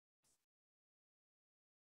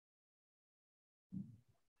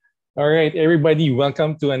All right, everybody,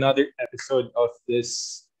 welcome to another episode of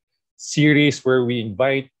this series where we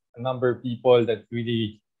invite a number of people that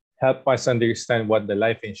really help us understand what the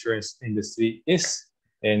life insurance industry is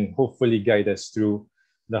and hopefully guide us through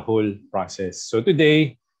the whole process. So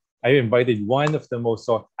today, I invited one of the most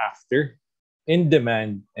sought after, in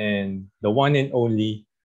demand, and the one and only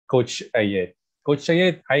Coach Aiet. Coach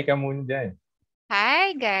Aiet, hi ka muna dyan.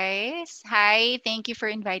 Hi, guys. Hi. Thank you for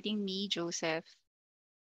inviting me, Joseph.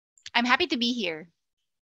 I'm happy to be here.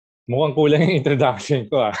 Mukhang kulang yung introduction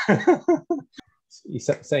ko ah.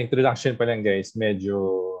 Sa introduction pa lang guys,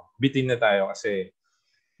 medyo bitin na tayo kasi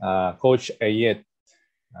Coach Aiet,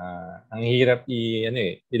 ang hirap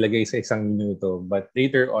ilagay sa isang minuto. But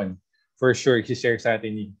later on, for sure, i-share sa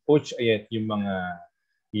atin ni Coach Aiet yung mga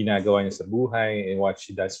ginagawa niya sa buhay and what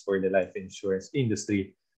she does for the life insurance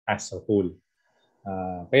industry as a whole.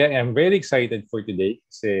 Kaya I'm very excited for today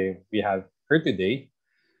kasi we have her today.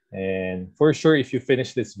 And for sure, if you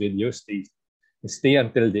finish this video, stay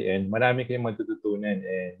until the end. Marami kayong matututunan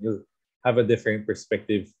and you'll have a different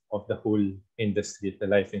perspective of the whole industry,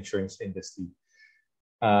 the life insurance industry.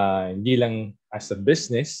 Hindi lang as a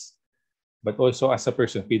business, but also as a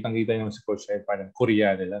person. Kitang-kita nyo sa Coach Aiet, parang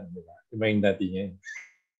Koreano lang. Diba? Iba yung dati niya.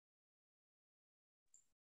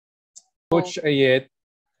 Coach Aiet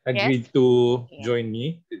agreed to join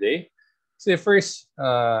me today. So first,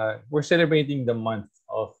 we're celebrating the month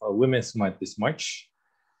of Women's Month this March.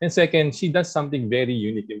 And second, she does something very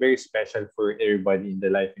unique and very special for everybody in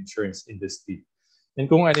the life insurance industry.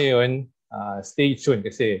 And kung ano yun, stay tuned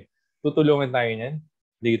kasi tutulungan tayo niyan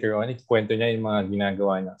later on. Ikwento niya yung mga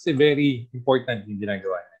ginagawa niya. Kasi very important yung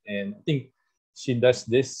ginagawa niya. And I think she does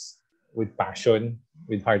this with passion,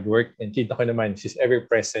 with hard work. And kita ko naman, she's ever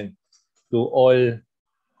present to all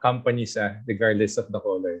companies regardless of the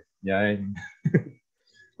color. Yan.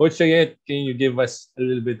 Coach Aiet, can you give us a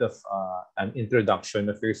little bit of an introduction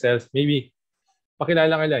of yourself? Maybe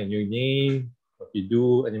pakilala ka lang your name, what you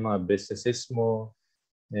do, ano yung mga businesses mo,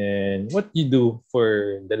 and what you do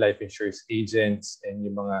for the life insurance agents and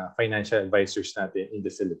yung mga financial advisors natin in the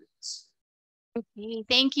Philippines. Okay,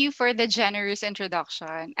 thank you for the generous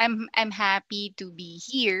introduction. I'm happy to be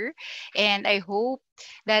here, and I hope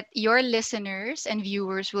that your listeners and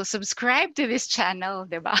viewers will subscribe to this channel,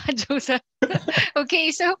 diba, Joseph?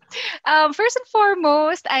 Okay, so first and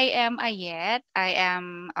foremost, I am Aiet. I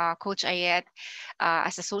am Coach Aiet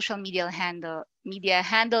as a social media handle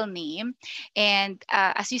name, and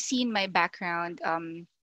as you see in my background,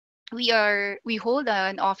 we hold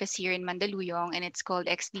an office here in Mandaluyong, and it's called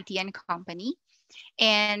XDT and Company.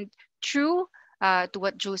 And true to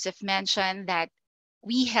what Joseph mentioned, that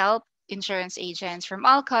we help insurance agents from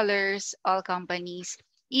all colors, all companies,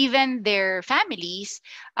 even their families,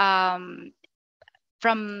 from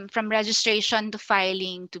registration to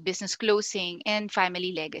filing to business closing and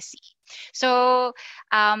family legacy. So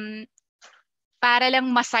para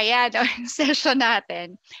lang masaya yung session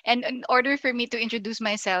natin. And in order for me to introduce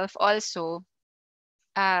myself also,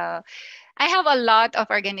 I have a lot of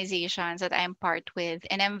organizations that I'm part with,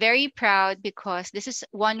 and I'm very proud because this is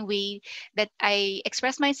one way that I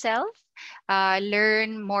express myself,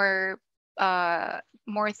 learn more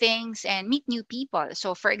things, and meet new people.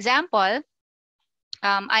 So, for example,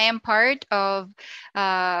 I am part of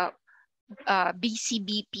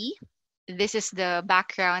BCBP. This is the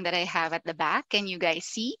background that I have at the back. Can you guys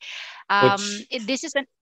see? This is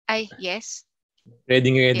yes. Ready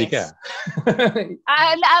yes. ka.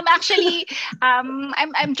 I'm actually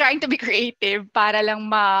I'm trying to be creative para lang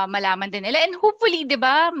malaman din nila, and hopefully, 'di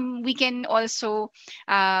ba, we can also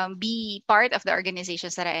be part of the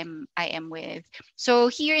organizations that I am with. So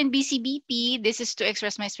here in BCBP, this is to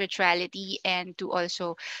express my spirituality and to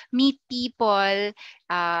also meet people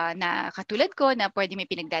na katulad ko na pwede may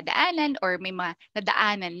pinagdadaanan or may mga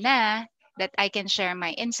nadaanan na, that I can share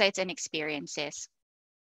my insights and experiences.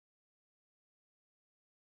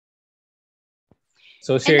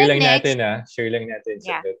 So share lang natin share lang natin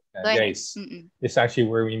yeah. guys. This is actually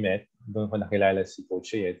where we met. Doon ko nakilala si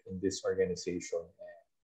Coach Aiet in this organization.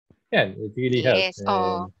 And it really helped.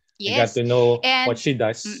 And I got to know what she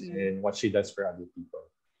does and what she does for other people.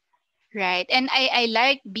 Right. And I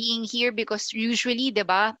like being here because usually,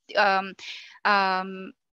 diba,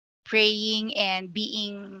 praying and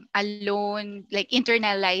being alone, like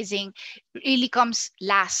internalizing, really comes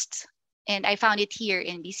last. And I found it here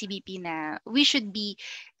in BCBP na we should be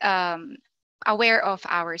aware of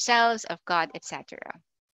ourselves, of God, etc.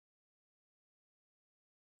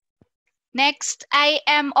 Next, I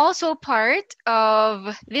am also part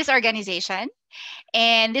of this organization.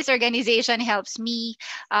 And this organization helps me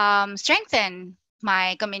strengthen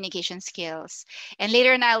my communication skills. And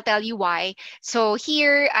later on, I'll tell you why. So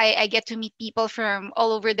here, I get to meet people from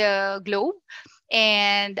all over the globe.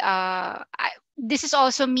 And this is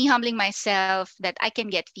also me humbling myself that I can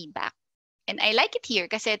get feedback. And I like it here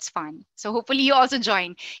because it's fun. So hopefully you also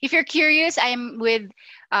join. If you're curious, I'm with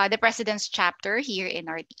the President's chapter here in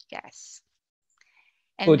Ortigas.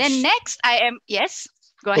 And then Coach, next, I am, yes,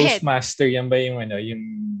 go ahead. Toastmaster, yan ba yung, ano,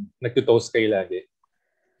 yung nagtutoast kayo lagi?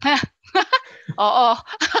 Oo.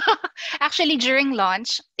 Actually, during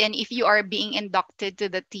lunch, and if you are being inducted to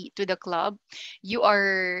the club, you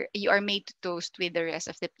are made to toast with the rest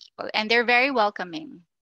of the people, and they're very welcoming.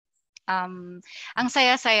 Ang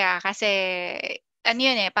saya-saya kasi ano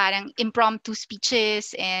yun parang impromptu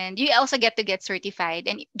speeches, and you also get to get certified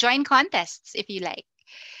and join contests if you like.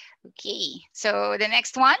 Okay, so the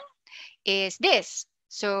next one is this.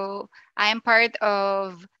 So I am part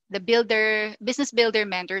of the business builder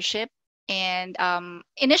mentorship. And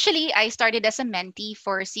initially, I started as a mentee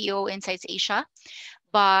for CEO Insights Asia,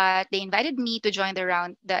 but they invited me to join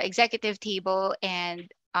the executive table, and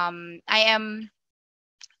I am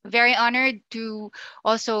very honored to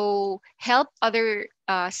also help other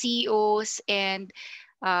CEOs and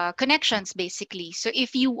connections, basically. So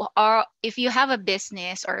if you have a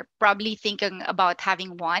business or probably thinking about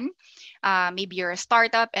having one, maybe you're a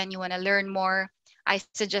startup and you want to learn more, I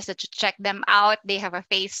suggest that you check them out. They have a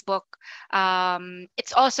Facebook.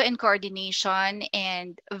 It's also in coordination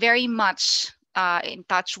and very much in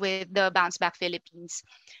touch with the Bounce Back Philippines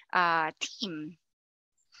team.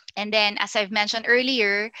 And then, as I've mentioned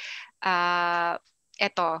earlier,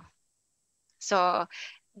 eto. So,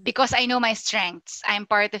 because I know my strengths, I'm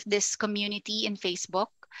part of this community in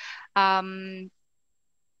Facebook. My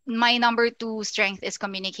number 2 strength is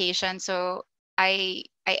communication. So I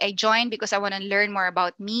joined because I want to learn more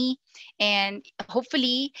about me. And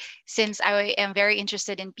hopefully, since I am very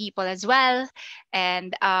interested in people as well,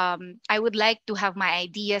 and I would like to have my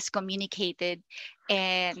ideas communicated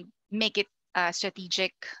and make it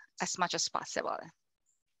strategic as much as possible.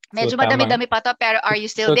 Medyo madami-dami pa to, pero are you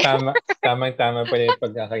still there? Tama pala yung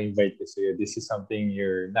pagkaka-invite ko sa'yo. This is something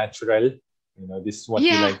you're natural. You know, this is what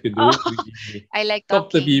you like to do. I like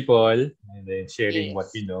talk talking to people and then sharing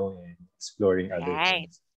what we know and exploring other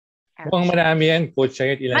things. Mukhang marami yan, Coach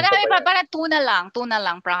Aiet. Ilan marami pa parang tuna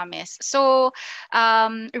lang, promise. So,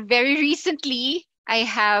 very recently, I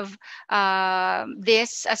have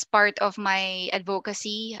this as part of my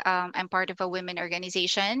advocacy. I'm part of a women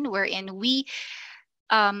organization wherein we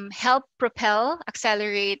help propel,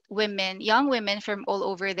 accelerate young women from all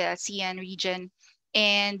over the ASEAN region.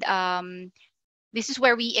 And this is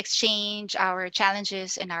where we exchange our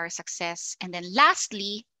challenges and our success. And then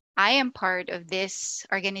lastly, I am part of this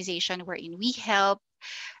organization wherein we help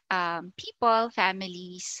people,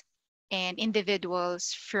 families, and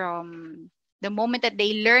individuals from the moment that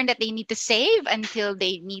they learn that they need to save until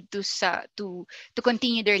they need to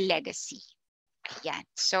continue their legacy. Yeah.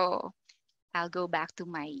 So I'll go back to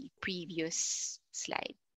my previous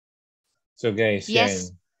slide. So guys,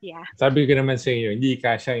 yes. Yan. Yeah. Sabi ko naman sa inyo, hindi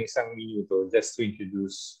kasya isang minuto just to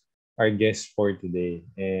introduce our guest for today.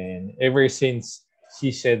 And ever since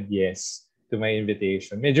she said yes to my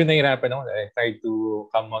invitation, medyo nahirapan ako. I tried to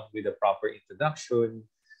come up with a proper introduction.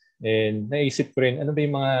 And naisip ko rin, ano ba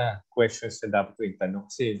yung mga questions na dapat ko itanong?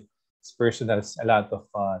 Kasi this person has a lot of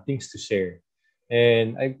things to share.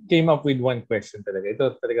 And I came up with one question talaga.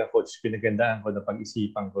 Ito talaga, Coach, pinagandaan ko na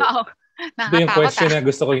pag-isipan ko. Oh, ito yung question na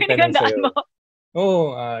gusto ko itanong sa'yo.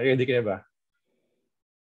 Oh, ready ka na ba?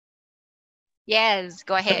 Yes,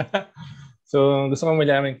 go ahead. So, gusto ko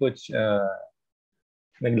malaman, Coach,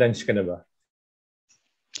 nag-lunch ka na ba?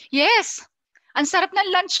 Yes! Ang sarap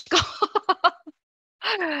ng lunch ko.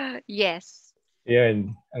 Yes.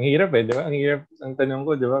 Yan. Ang hirap di ba? Ang hirap ang tanong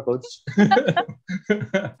ko, di ba, Coach?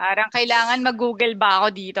 Parang kailangan mag-Google ba ako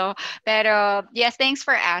dito. Pero, yes, thanks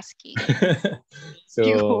for asking.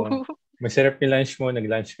 So, masarap yung lunch mo,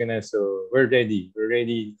 nag-lunch ka na, so we're ready. We're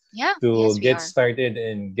ready to get started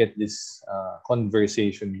and get this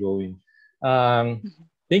conversation going.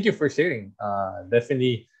 Thank you for sharing.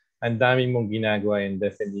 Definitely, ang dami mong ginagawa and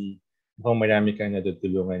definitely mukhang marami kang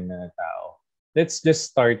natutulungan na tao. Let's just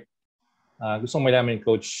start. Gusto kong malaman,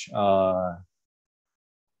 Coach,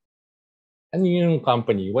 ano yung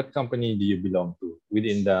company? What company do you belong to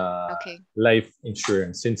within the life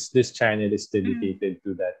insurance, since this channel is dedicated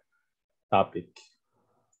to that topic?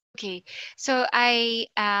 Okay, so I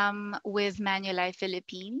am with Manulife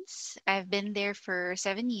Philippines. I've been there for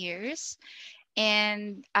 7 years,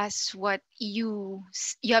 and as what you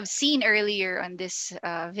have seen earlier on this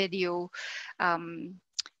video,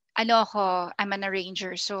 I'm an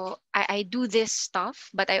arranger. So I do this stuff,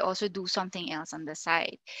 but I also do something else on the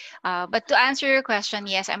side. But to answer your question,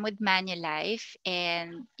 yes, I'm with Manulife.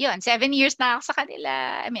 And yun, 7 years na ako sa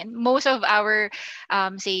kanila. I mean, most of our,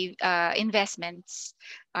 investments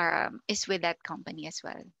is with that company as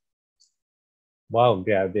well. Wow,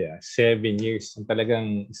 grabe 7 years.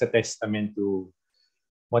 Talagang isa testament to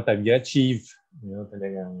what have you achieved,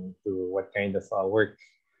 talagang to what kind of work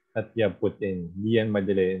that you have put in. Di yan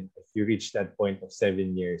madali if you reach that point of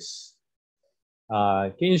 7 years.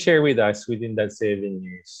 Can you share with us within that 7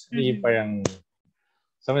 years, parang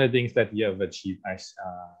some of the things that you have achieved as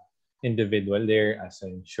individual there, as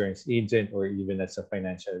an insurance agent, or even as a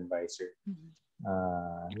financial advisor?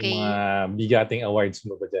 Yung mga bigating awards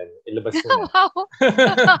mo ba dyan? Ilabas mo na. Wow!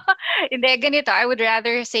 Hindi, ganito. I would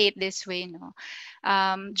rather say it this way, no?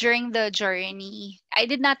 During the journey, I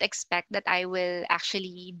did not expect that I will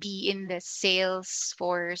actually be in the sales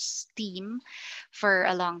force team for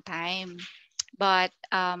a long time. But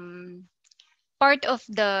part of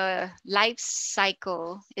the life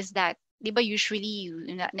cycle is that, di ba, usually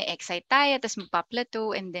na-excite tayo, tapos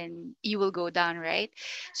magpa-plateau, and then you will go down, right?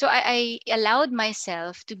 So I allowed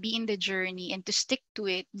myself to be in the journey and to stick to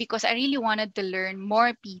it because I really wanted to learn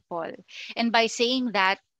more people. And by saying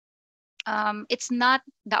that, it's not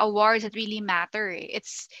the awards that really matter.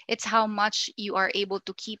 It's how much you are able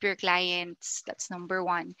to keep your clients. That's number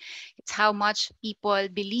one. It's how much people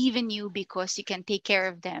believe in you because you can take care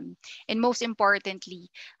of them. And most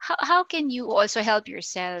importantly, how can you also help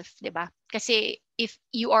yourself, diba? Kasi if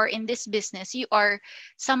you are in this business, you are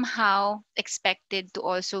somehow expected to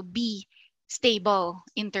also be stable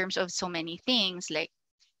in terms of so many things, like,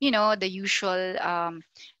 the usual,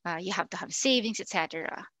 you have to have savings,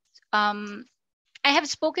 etc. I have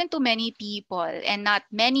spoken to many people, and not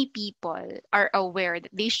many people are aware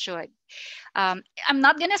that they should. I'm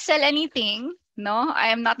not gonna sell anything. No,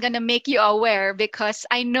 I am not gonna make you aware because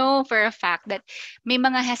I know for a fact that may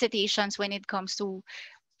mga hesitations when it comes to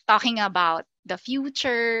talking about the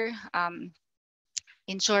future,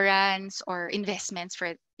 insurance or investments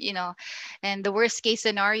for, and the worst case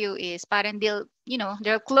scenario is parang they'll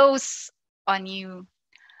close on you.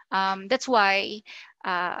 That's why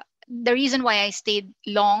the reason why I stayed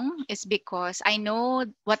long is because I know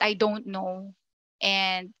what I don't know,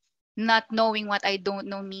 and not knowing what I don't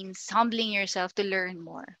know means humbling yourself to learn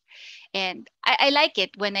more. And I like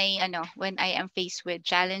it when I am faced with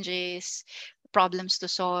challenges, problems to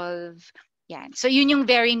solve. Yeah. So yun yung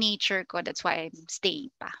very nature ko. That's why I'm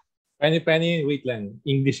staying pa. Pani, wait lang.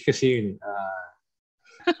 English kasi yun.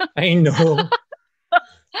 I know.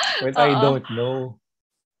 But I don't know.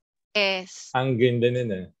 Yes. Ang ganda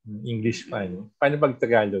nun English pa. No? Paano pag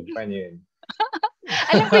Tagalog? Paano yun?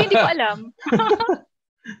 Alam ko, hindi ko alam.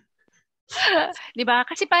 Diba?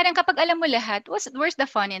 Kasi parang kapag alam mo lahat, where's the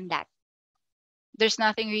fun in that? There's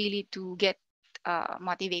nothing really to get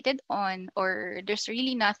motivated on, or there's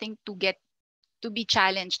really nothing to be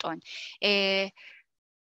challenged on.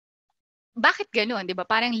 Bakit ganun? Diba?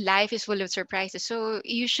 Parang life is full of surprises. So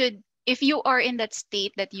you should, if you are in that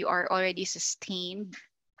state that you are already sustained,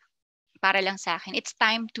 para lang sa akin, it's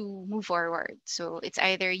time to move forward. So it's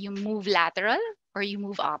either you move lateral or you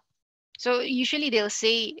move up. So usually they'll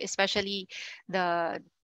say, especially the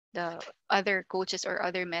other coaches or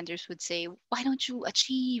other mentors would say, why don't you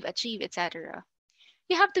achieve, etc.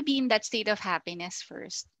 You have to be in that state of happiness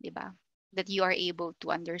first, diba? That you are able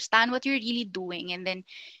to understand what you're really doing, and then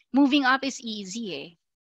moving up is easy.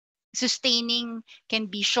 Sustaining can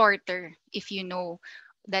be shorter if you know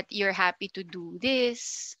that you're happy to do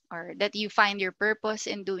this, or that you find your purpose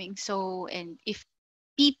in doing so. And if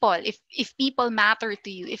people matter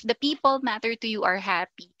to you, if the people matter to you are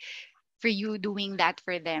happy for you doing that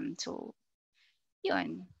for them, so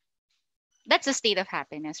yun, that's a state of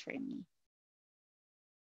happiness for me.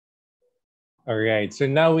 All right, so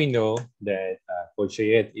now we know that Coach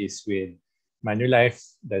Aiet is with Manulife,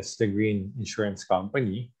 that's the green insurance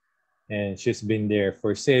company, and she's been there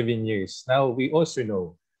for 7 years. Now we also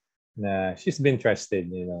know na she's been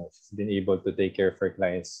trusted, she's been able to take care of her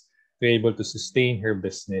clients, to be able to sustain her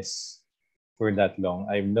business for that long.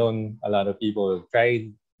 I've known a lot of people who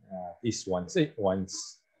tried at least once in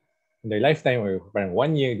their lifetime, or parang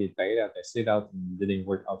 1 year, they tried it out, tested it out, and didn't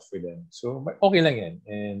work out for them. So, okay lang yan.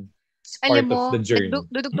 And it's part of the journey.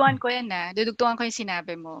 Dudugtuan ko yan Dudugtuan ko yung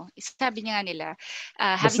sinabi mo. Sabi niya nga nila,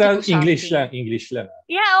 happy basta to do something. English lang.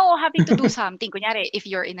 Yeah, happy to do something. Kunyari, if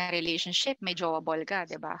you're in a relationship, may jowa-ball ka,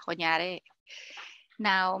 diba? Kunyari.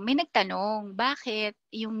 Now, may nagtanong, bakit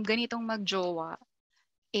yung ganitong magjowa,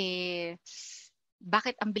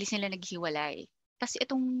 bakit ang bilis nila naghiwalay? Tapos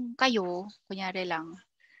itong kayo, kunyari lang,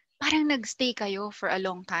 parang nagstay kayo for a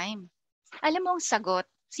long time? Alam mo ang sagot,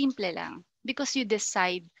 simple lang. Because you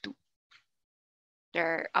decide to. There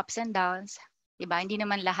are ups and downs. Diba? Hindi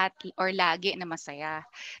naman lahat or lagi na masaya.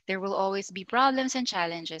 There will always be problems and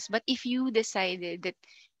challenges. But if you decided that,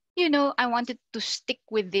 I wanted to stick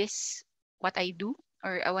with this, what I do,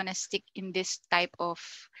 or I want to stick in this type of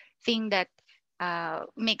thing that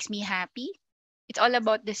makes me happy, it's all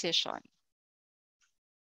about decision.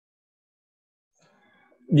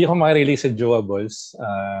 Hindi ako makarelate sa Jowa Balls.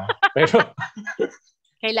 Pero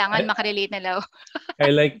kailangan makarelate na lang.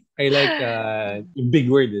 I like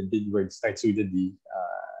big word. Big word starts with the D.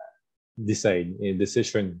 Decide, a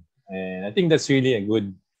decision. And I think that's really a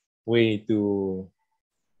good way to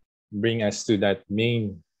bring us to that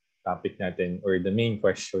main topic natin, or the main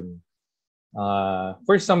question.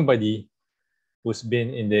 For somebody who's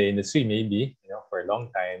been in the industry maybe, for a long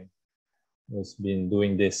time, who's been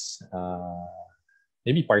doing this,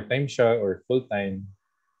 maybe part-time siya or full-time,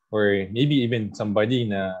 or maybe even somebody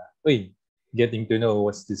na, getting to know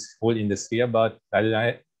what's this whole industry about.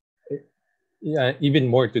 Even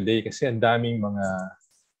more today kasi ang daming mga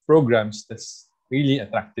programs that's really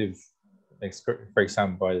attractive. Like, for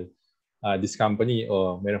example, this company,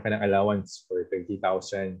 meron ka ng allowance for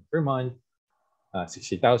 30,000 per month,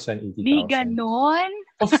 60,000, 80,000. Di ganon?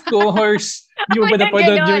 Of course! Hindi mo ba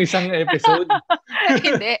napanood yung isang episode?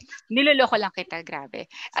 Hindi. Niloloko lang kita, grabe.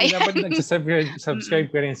 So, dapat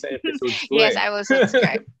subscribe ka rin sa episodes ko. Yes, I will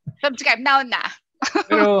subscribe. Subscribe now na.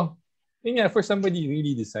 Pero, yun nga, for somebody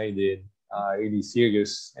really decided, really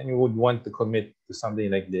serious, and you would want to commit to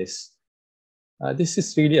something like this, this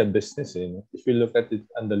is really a business, if you look at it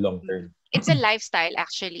on the long term. It's a lifestyle,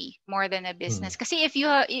 actually, more than a business. Kasi if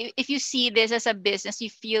you see this as a business, you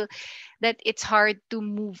feel that it's hard to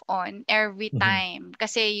move on every time.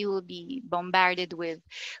 Kasi you will be bombarded with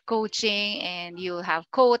coaching and you'll have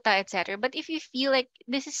quota, etc. But if you feel like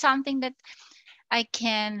this is something that I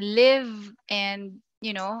can live and,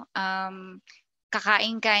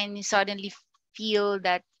 kakain ka and you suddenly feel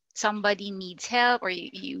that somebody needs help, or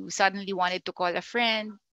you suddenly wanted to call a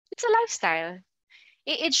friend, it's a lifestyle.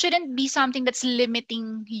 It shouldn't be something that's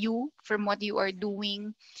limiting you from what you are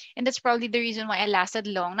doing. And that's probably the reason why I lasted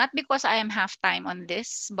long. Not because I am half time on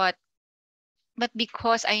this, but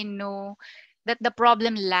because I know that the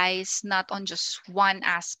problem lies not on just one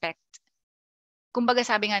aspect. Kumbaga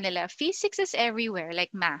sabi nga nila, physics is everywhere, like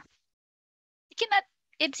math.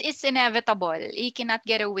 It's inevitable. You cannot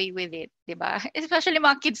get away with it, diba? Especially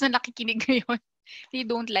mga kids na nakikinig ngayon. They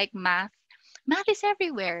don't like math. Math is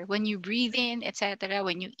everywhere. When you breathe in, etc.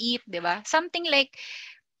 When you eat, diba? Something like,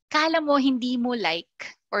 kala mo hindi mo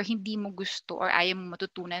like, or hindi mo gusto, or ayaw mo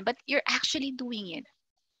matutunan, but you're actually doing it.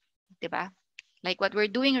 Diba? Like what we're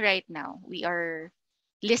doing right now. We are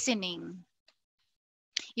listening.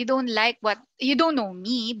 You don't know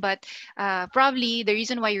me, but probably the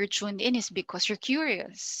reason why you're tuned in is because you're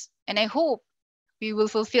curious. And I hope we will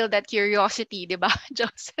fulfill that curiosity, diba,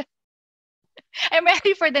 Joseph? I'm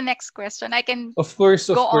ready for the next question. I can of course,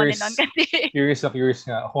 on and on. Curious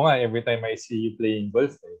nga. Ako nga, every time I see you playing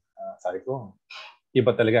golf, sabi ko,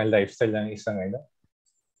 iba talaga ang lifestyle ng isang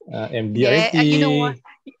MDRT. Yeah, you know what?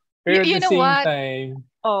 Pero at the same time,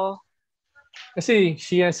 kasi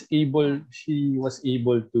she was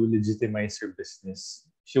able to legitimize her business.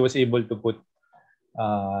 She was able to put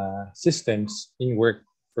systems in work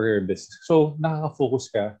for her business. So, nakaka-focus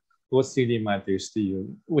ka what really matters to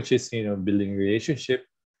you, which is, building a relationship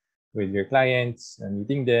with your clients and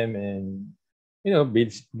meeting them and,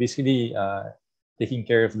 basically taking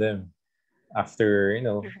care of them after,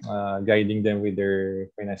 guiding them with their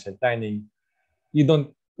financial planning. You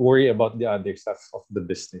don't worry about the other stuff of the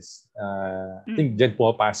business. I think dyan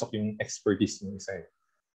pumapasok yung expertise ng isa,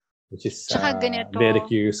 which is very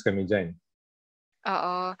curious kami dyan.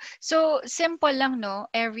 Oo. So, simple lang, no?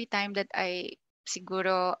 Every time that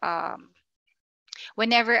siguro,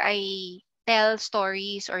 whenever I tell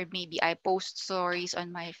stories or maybe I post stories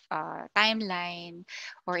on my timeline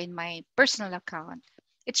or in my personal account,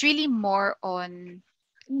 it's really more on,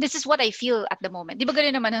 this is what I feel at the moment. Di ba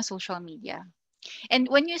ganun naman ang social media? And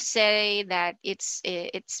when you say that it's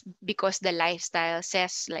because the lifestyle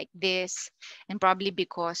says like this, and probably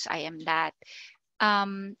because I am that,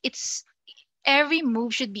 it's every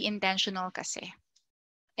move should be intentional kasi.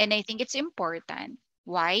 And I think it's important.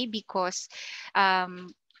 Why? Because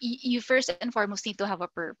you first and foremost need to have a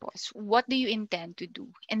purpose. What do you intend to do?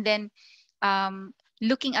 And then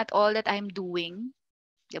looking at all that I'm doing,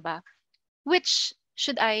 diba? Which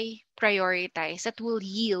should I prioritize that will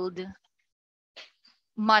yield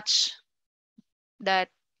much that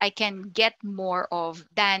I can get more of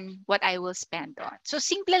than what I will spend on. So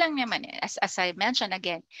simple lang naman eh. As I mentioned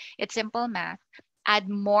again, it's simple math. Add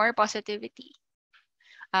more positivity.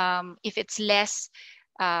 If it's less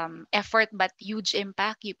effort but huge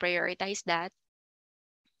impact, you prioritize that.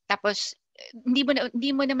 Tapos hindi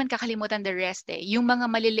mo naman kakalimutan the rest eh. Yung mga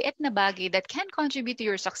maliliit na bagay that can contribute to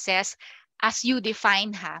your success as you define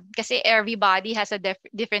ha. Kasi everybody has a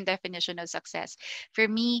different definition of success. For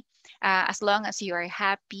me, as long as you are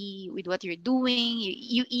happy with what you're doing,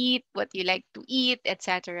 you eat what you like to eat,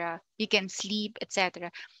 etc. You can sleep, etc.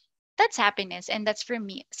 That's happiness, and that's for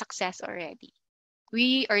me success already.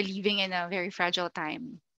 We are living in a very fragile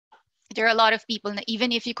time. There are a lot of people that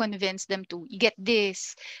even if you convince them to you get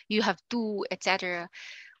this, you have to, etc.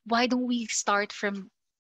 Why don't we start from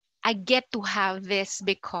I get to have this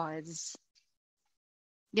because,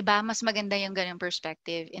 'di ba? Mas maganda yung ganung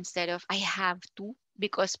perspective instead of I have to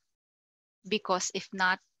because if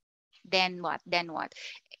not, then what? Then what?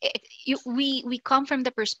 We come from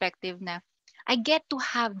the perspective na I get to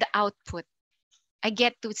have the output. I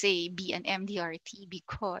get to say be an MDRT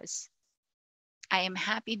because I am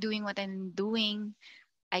happy doing what I'm doing.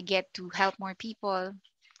 I get to help more people.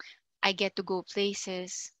 I get to go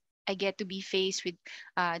places. I get to be faced with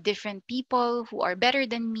different people who are better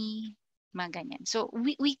than me. Mga ganyan. So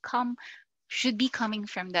we should be coming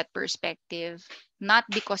from that perspective, not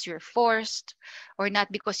because you're forced or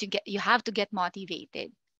not because you have to get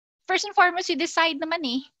motivated. First and foremost, you decide naman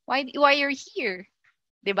eh why you're here,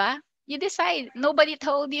 'di ba? You decide. Nobody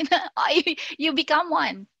told you na you become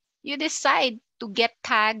one. You decide to get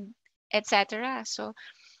tagged, etc. So,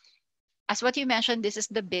 as what you mentioned, this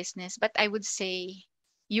is the business, but I would say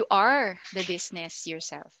you are the business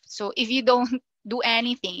yourself. So, if you don't do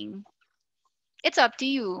anything, it's up to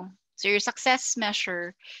you. So, your success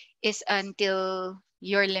measure is until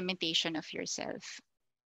your limitation of yourself.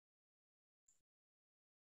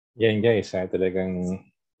 Yan guys, talagang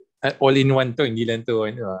all-in-one to. Hindi lang to,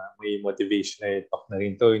 may motivational talk na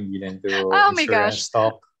rin to. Hindi lang to insurance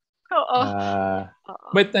talk.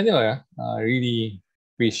 But really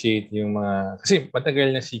appreciate yung mga, kasi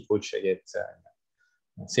matagal na si Coach Aiet sa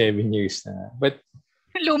 7 years na. But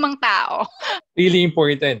lumang tao. Really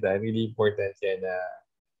important yan.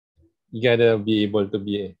 You gotta be able to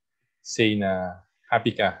say na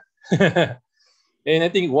happy ka. And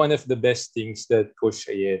I think one of the best things that Coach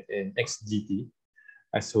Aiet and XDT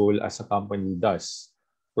as whole as a company does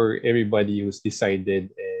for everybody who's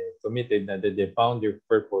decided and committed that they found their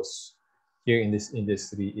purpose here in this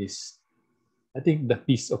industry is, I think, the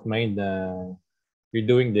peace of mind na you're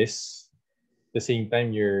doing this. At the same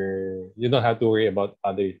time, you don't have to worry about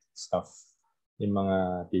other stuff. Yung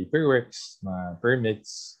mga paperworks, mga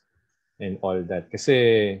permits, and all that.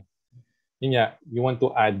 Kasi yun nga, you want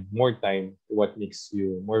to add more time to what makes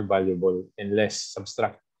you more valuable and less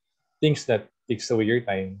abstract things that takes away your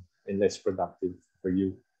time and less productive for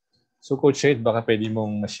you. So Coach Aiet, baka pwede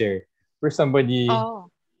mong ma-share for somebody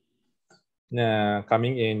na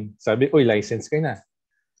coming in, sabi, oy, license ka na.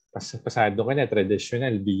 Pasado ka na,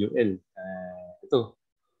 traditional, BUL.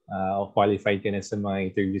 Qualified ka na sa mga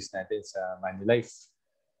interviews natin sa Manulife.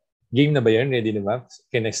 Game na ba yan? Ready na ba?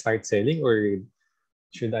 Can I start selling or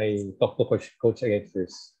should I talk to Coach Aiet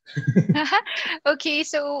first? Okay,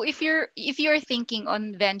 so if you're thinking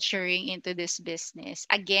on venturing into this business,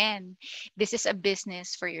 again, this is a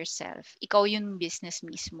business for yourself. Ikaw yung business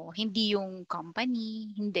mismo, hindi yung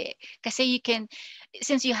company, hindi. Kasi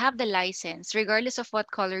since you have the license, regardless of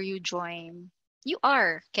what color you join, you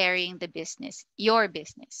are carrying the business, your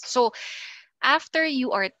business. So after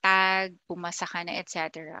you are tagged, pumasa ka na,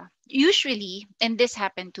 etc. Usually, and this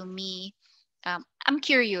happened to me, I'm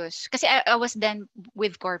curious kasi I was then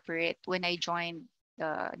with corporate when I joined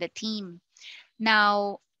the team.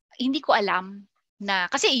 Now, hindi ko alam na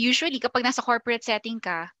kasi usually kapag nasa corporate setting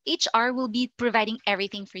ka, HR will be providing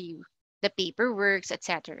everything for you, the paperwork,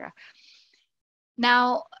 etc.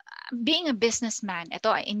 Now, being a businessman,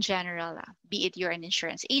 ito in general, be it you're an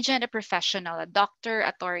insurance agent, a professional, a doctor,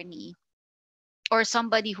 attorney, or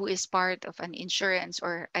somebody who is part of an insurance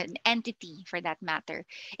or an entity for that matter,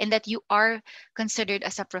 and that you are considered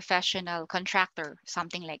as a professional contractor,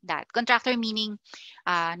 something like that. Contractor meaning,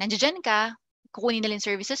 nandiyan ka, kukunin nila yung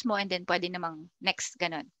services mo, and then pwede namang next,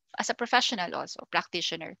 ganun. As a professional also,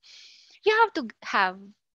 practitioner, you have to have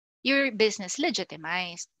your business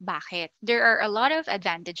legitimized. Bakit? There are a lot of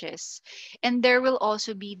advantages, and there will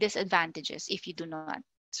also be disadvantages if you do not.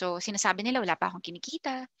 So, sinasabi nila, wala pa akong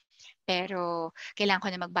kinikita, pero kailangan ko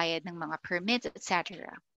na magbayad ng mga permits, etc.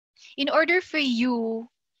 In order for you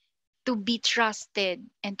to be trusted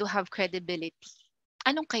and to have credibility,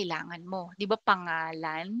 anong kailangan mo? 'Di ba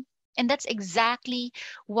pangalan? And that's exactly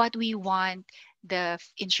what we want the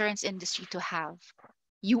insurance industry to have.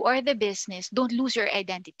 You are the business. Don't lose your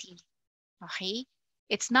identity. Okay?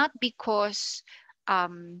 It's not because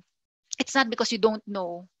um, it's not because you don't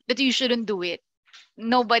know that you shouldn't do it.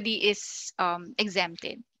 Nobody is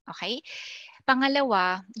exempted. Okay?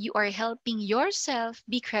 Pangalawa, you are helping yourself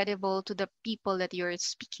be credible to the people that you're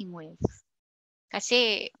speaking with.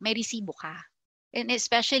 Kasi may resibo ka. And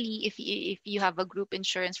especially if you have a group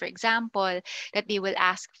insurance, for example, that they will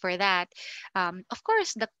ask for that. Of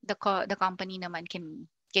course, the company naman can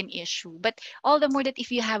issue. But all the more that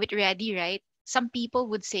if you have it ready, right? Some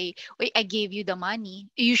people would say, "Uy, I gave you the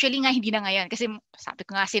money." Usually nga hindi na ngayon kasi sabi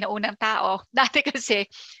ko nga sinaunang tao. Dati kasi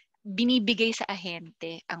binibigay sa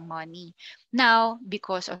ahente ang money. Now,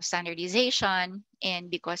 because of standardization and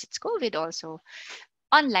because it's COVID also,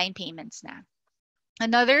 online payments na.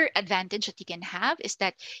 Another advantage that you can have is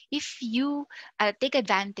that if you take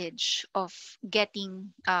advantage of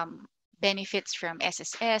getting benefits from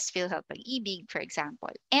SSS, PhilHealth Pag-ibig, for example,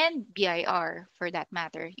 and BIR for that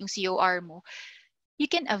matter, yung COR mo, you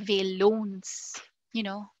can avail loans. You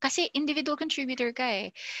know, kasi individual contributor ka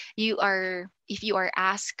eh. If you are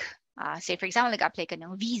asked, say for example, nag-apply ka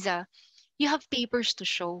ng visa, you have papers to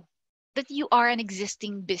show that you are an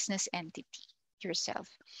existing business entity yourself.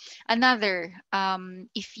 Another,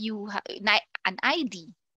 if you have an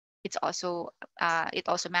ID, it also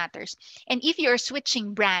matters. And if you're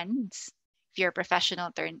switching brands, if you're a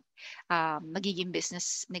professional turn magiging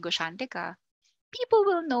business negosyante ka, people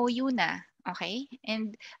will know you na. Okay?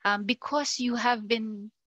 And because you have been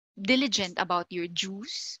diligent about your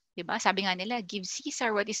dues, di ba? Sabi nga nila, give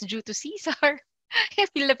Caesar what is due to Caesar.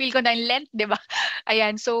 Feel na feel ko na yung Lent, di ba?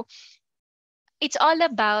 Ayan, so it's all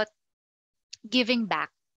about giving back.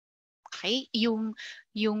 Okay? Yung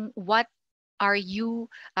what are you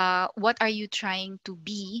trying to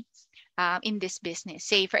be in this business?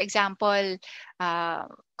 Say for example,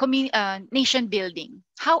 nation building.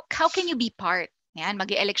 How can you be part? Yan,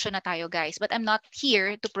 mag-election na tayo guys. But I'm not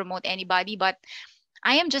here to promote anybody, but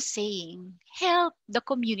I am just saying, help the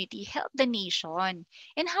community, help the nation.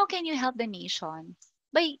 And how can you help the nation?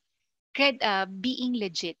 By being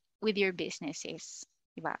legit with your businesses.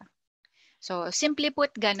 Diba? So, simply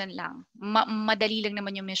put, ganun lang. Madali lang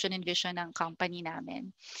naman yung mission and vision ng company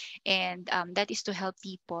namin. And that is to help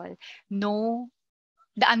people know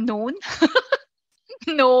the unknown,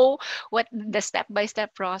 know what the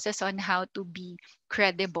step-by-step process on how to be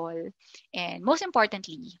credible, and most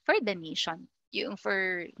importantly, for the nation, yung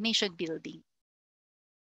for nation building.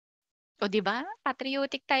 O, di ba?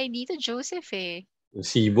 Patriotic tayo dito, Joseph eh.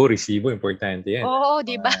 Resibo, importante yan. Oo,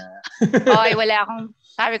 di ba? Oy, wala akong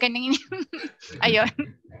sabi ka nang ayun.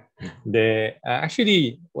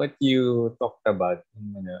 Actually, what you talked about,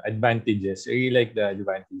 advantages, I really like the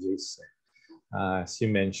advantages. As you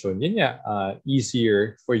mentioned, yun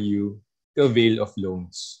easier for you to avail of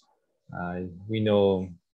loans. We know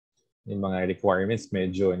yung mga requirements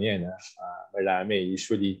medyo marami.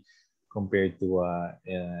 Usually, compared to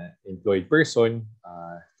an employed person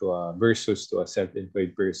versus to a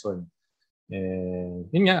self-employed person. And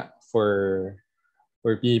yun for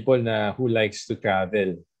people who likes to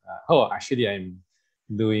travel. Actually, I'm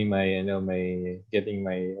doing getting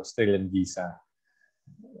my Australian visa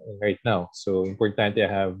right now. So, importante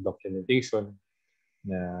I have documentation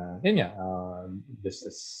na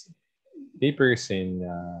business papers and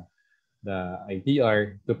the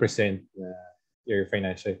ITR to present your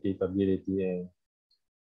financial capability.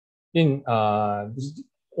 And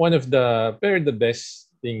one of the best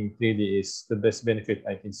thing really is the best benefit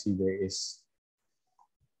I can see there is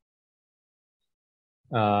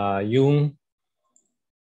yung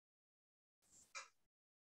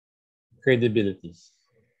credibility.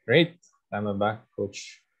 Right? Tama ba,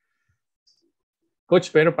 Coach?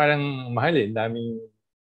 Coach, pero parang mahal eh. Dami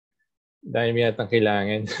yatang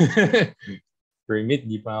kailangan. Permit,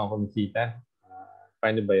 di pa ako kumikita.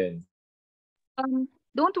 Paano ba yan?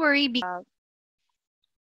 Don't worry.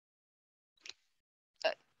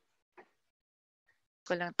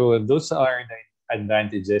 So those are the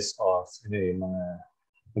advantages of mga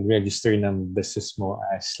mag-register ng business mo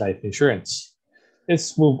as life insurance.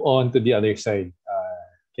 Let's move on to the other side.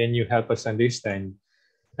 Can you help us understand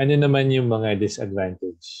ano naman yung mga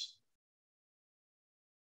disadvantage?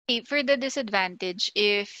 For the disadvantage,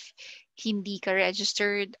 if hindi ka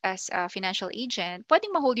registered as a financial agent,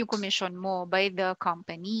 pwedeng ma-hold yung commission mo by the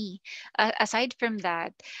company. Aside from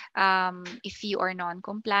that, if you are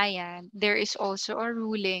non-compliant, there is also a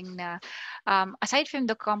ruling na aside from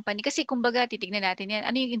the company, kasi kumbaga titignan natin yan,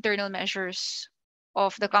 ano yung internal measures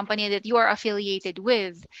of the company that you are affiliated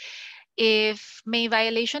with. If may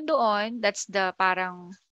violation doon, that's the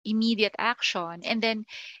parang immediate action. And then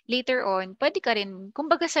later on, pwede ka rin,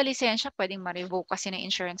 kumbaga sa lisensya, pwedeng ma-revoke kasi ng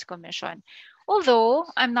insurance commission. Although,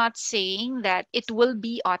 I'm not saying that it will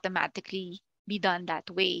be automatically be done that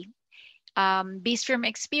way. Based from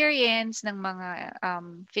experience ng mga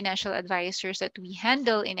financial advisors that we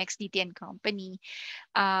handle in XDT and company,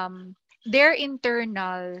 their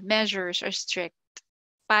internal measures are strict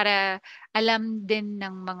para alam din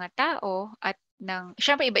ng mga tao at ng,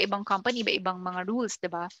 syempre iba-ibang company, iba-ibang mga rules, di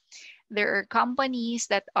ba? There are companies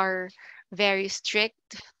that are very strict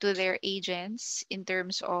to their agents in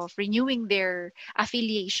terms of renewing their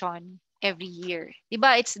affiliation every year. Di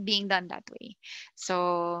ba? It's being done that way.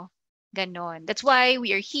 So, ganon. That's why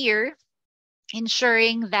we are here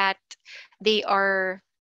ensuring that they are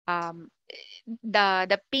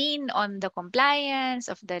the pain on the compliance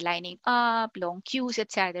of the lining up, long queues,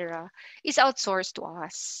 etc. is outsourced to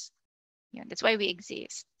us. Yeah, that's why we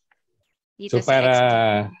exist. Dito so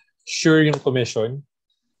para XDT. Sure yung commission,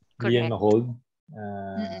 hindi yan ma-hold.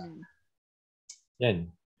 Yan,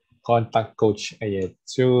 contact Coach Aiet.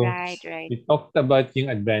 So right. We talked about yung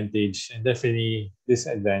advantage and definitely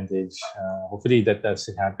disadvantage. Hopefully that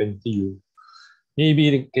doesn't happen to you.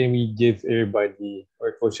 Maybe can we give everybody,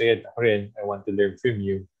 or Coach Aiet, I want to learn from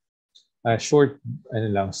you, a short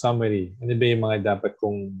summary. Ano ba yung mga dapat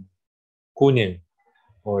kong kunin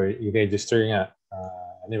or i-register nga?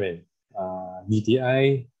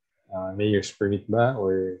 DTI, Mayor's Permit ba,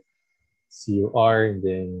 or COR, and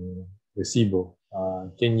then Resibo.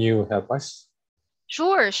 Can you help us?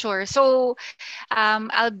 Sure. So,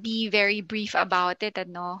 I'll be very brief about it.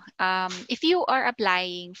 If you are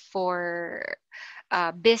applying for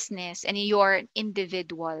business and you're an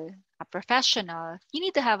individual, a professional, you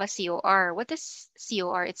need to have a COR. What is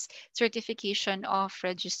COR? It's Certification of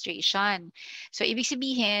Registration. So, ibig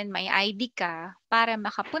sabihin, may ID ka para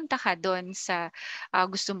makapunta ka doon sa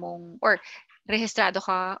gusto mong, or rehistrado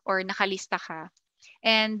ka, or nakalista ka.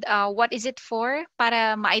 And what is it for?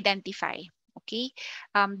 Para ma-identify. Okay?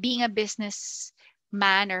 Being a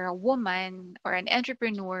businessman or a woman or an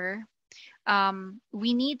entrepreneur,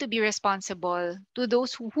 we need to be responsible to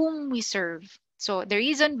those whom we serve. So, the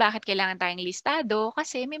reason bakit kailangan tayong listado,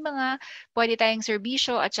 kasi may mga pwede tayong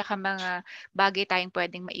serbisyo at saka mga bagay tayong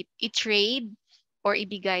pwedeng i-trade or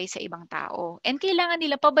ibigay sa ibang tao. And kailangan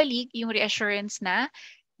nila pabalik yung reassurance na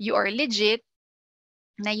you are legit,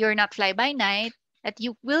 na you're not fly-by-night, that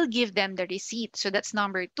you will give them the receipt. So that's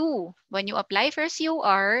number 2. When you apply for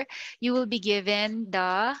COR, you will be given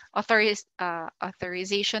the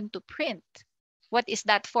authorization to print. What is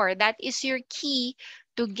that for? That is your key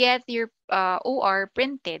to get your OR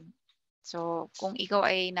printed. So kung ikaw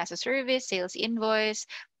ay nasa service, sales invoice,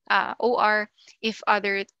 OR, if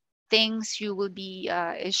other things, you will be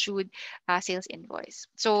issued sales invoice.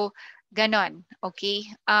 So ganon, okay?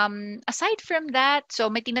 Aside from that,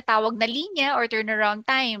 so may tinatawag na linya or turnaround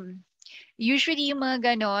time. Usually yung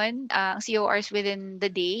mga ganon, CORs within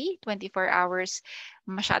the day, 24 hours,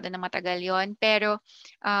 masyado na matagal yon. Pero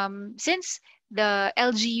since the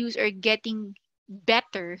LGUs are getting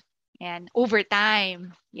better and over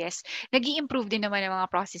time, yes, nag-i-improve din naman ang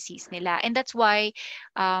mga processes nila. And that's why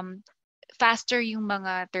faster yung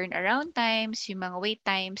mga turnaround times, yung mga wait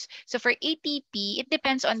times. So for ATP, it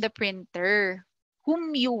depends on the printer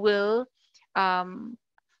whom you will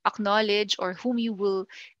acknowledge or whom you will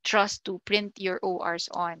trust to print your ORs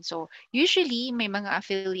on. So usually may mga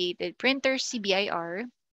affiliated printers, CBIR,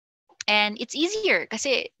 and it's easier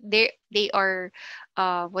kasi they are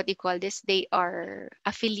what do you call this? They are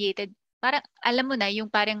affiliated. Parang alam mo na yung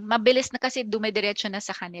parang mabilis na kasi dumidiretso na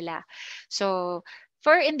sa kanila. So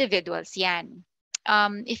for individuals, yan.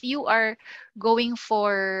 If you are going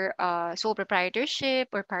for sole proprietorship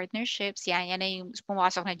or partnerships, yan na yung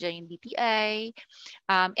pumasok na dyan yung DTI,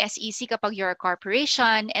 SEC kapag you're a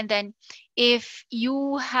corporation, and then if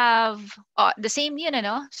you have the same yun,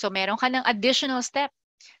 so meron ka ng additional step.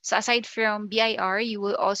 So aside from BIR, you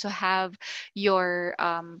will also have your,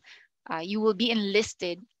 you will be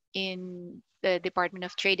enlisted in the Department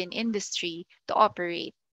of Trade and Industry to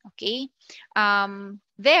operate. Okay,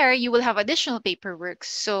 there you will have additional paperwork.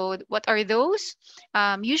 So what are those?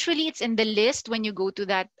 Usually it's in the list when you go to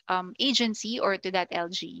that agency or to that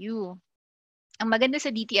LGU. Ang maganda sa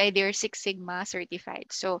DTI, they're Six Sigma certified.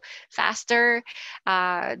 So faster,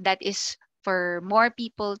 that is for more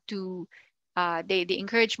people to, they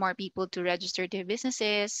encourage more people to register their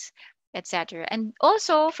businesses, etc. And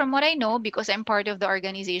also, from what I know, because I'm part of the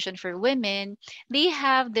organization for women, they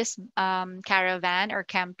have this caravan or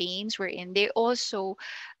campaigns wherein they also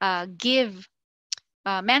give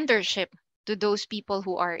mentorship to those people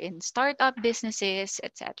who are in startup businesses,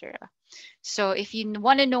 etc. So if you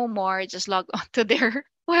want to know more, just log on to their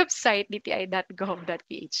website,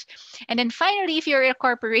 dti.gov.ph. And then finally, if you're a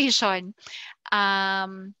corporation,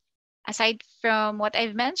 um, aside from what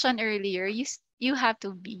I've mentioned earlier, you have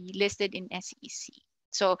to be listed in SEC.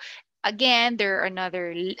 So again, there are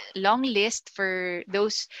another long list for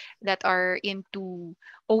those that are into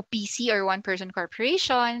OPC or one person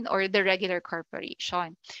corporation or the regular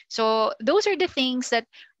corporation. So those are the things that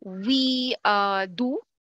we do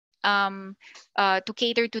to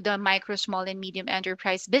cater to the micro, small, and medium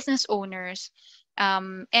enterprise business owners.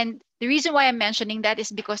 And the reason why I'm mentioning that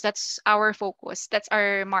is because that's our focus. That's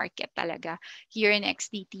our market talaga here in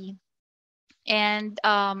XDT. And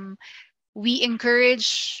we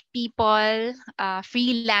encourage people,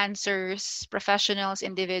 freelancers, professionals,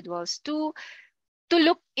 individuals to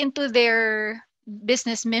look into their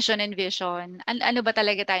business mission and vision. Ano ba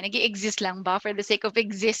talaga tayo? Nag-i-exist lang ba for the sake of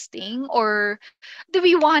existing? Or do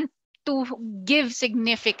we want to give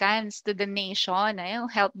significance to the nation?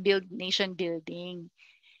 Help build nation building.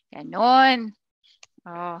 Ganon.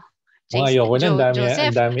 Oh. Ayoko na,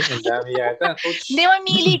 Joseph. ang dami yata, coach. Hindi,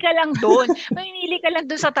 mamili ka lang doon. Mamili ka lang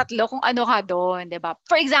doon sa tatlo kung ano ka doon, 'di ba?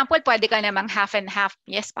 For example, pwede ka namang half and half.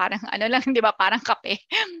 Yes, parang ano lang, 'di ba? Parang kape.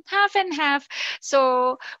 Half and half.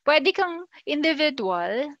 So, pwede kang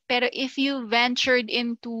individual, pero if you ventured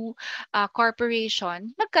into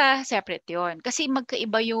corporation, magka-separate 'yon. Kasi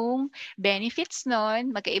magkaiba yung benefits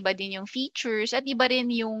noon, magkaiba din yung features, at iba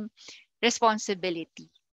rin yung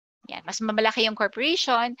responsibility. Yan, mas malaki yung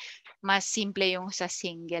corporation, mas simple yung sa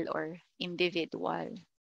single or individual.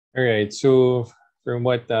 All right. So from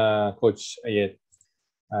what Coach Aiet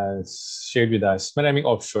has shared with us, maraming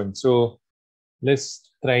options. So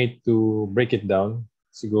let's try to break it down.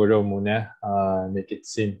 Siguro muna, make it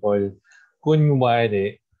simple.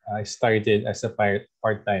 Kunwari, I started as a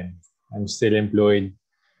part-time. I'm still employed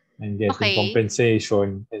and getting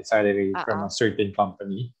compensation and salary from a certain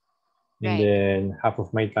company. And then half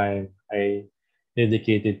of my time I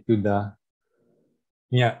dedicated to the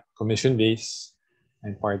commission base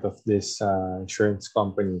and part of this insurance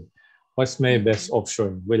company. What's my best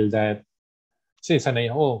option? Will that, kasi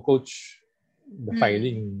sanay ako, coach, the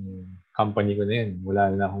filing company ko na yan.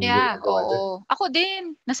 Wala na akong ginagawa doon. Ako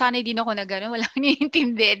din. Nasanay din ako na gano'n. Wala akong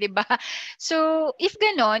naiintindi, di ba? So, if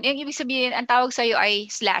gano'n, yung ibig sabihin, ang tawag sa'yo ay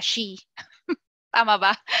slashy. Tama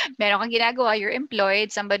ba? Meron kang ginagawa, you're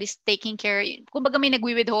employed, somebody's taking care, kumbaga may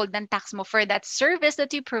nagwi-withhold ng tax mo for that service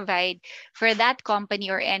that you provide for that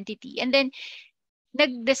company or entity. And then,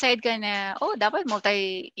 nag-decide ka na, dapat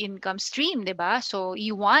multi-income stream, di ba? So,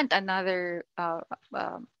 you want another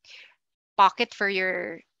pocket for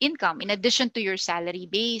your income in addition to your salary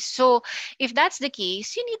base. So, if that's the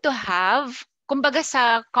case, you need to have, kumbaga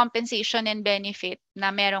sa compensation and benefit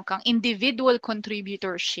na meron kang individual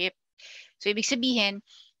contributorship. So, ibig sabihin,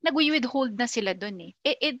 nag-withhold na sila dun eh.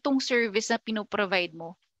 Itong service na pinoprovide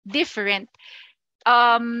mo, different.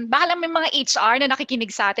 Baka lang may mga HR na nakikinig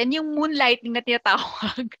sa atin, yung moonlighting na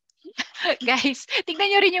tinatawag. Guys, tingnan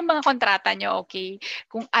nyo rin yung mga kontrata nyo, okay?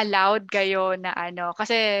 Kung allowed kayo na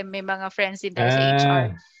kasi may mga friends din tayo sa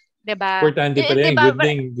HR. Diba? Importante pala yan.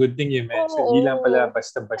 Diba? Good thing you mentioned. Hindi lang pala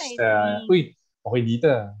basta-basta, uy, okay dito.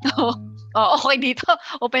 Okay dito.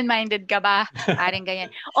 Open-minded ka ba? Paring ganyan.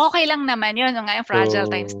 Okay lang naman yun. Ngayong fragile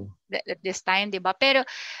times at this time, di ba? Pero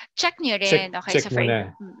check nyo rin. Check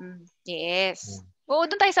muna. Yes.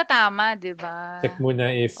 Doon tayo sa tama, di ba? Check muna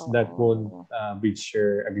if that won't breach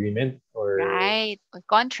your agreement or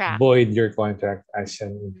contract. Void your contract as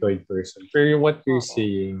an employed person. Pero what you're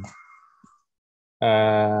saying,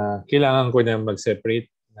 kailangan ko na mag-separate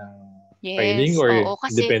ng filing or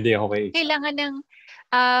depende ako kay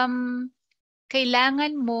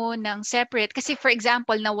kailangan mo ng separate kasi for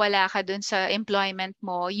example nawala ka dun sa employment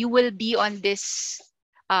mo, you will be on this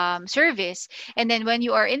service, and then when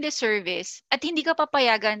you are in the service at hindi ka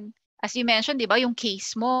papayagan, as you mentioned, di ba, yung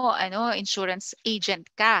case mo, insurance agent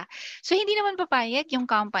ka, so hindi naman papayag yung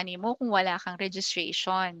company mo kung wala kang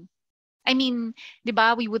registration. I mean, di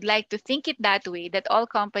ba, we would like to think it that way, that all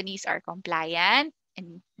companies are compliant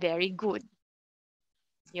and very good.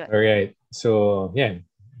 Yun. All right. So, yeah,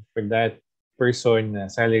 for that person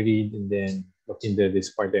salaried and then look into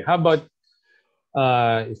this part there. How about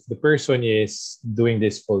if the person is doing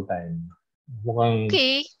this full time?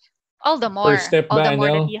 Okay. All the more. First step all the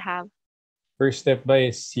more that you have. First step ba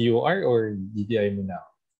is CUR or DTI mo na?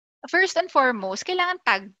 First and foremost, kailangan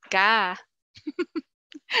tag ka.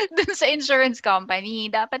 dun sa insurance company.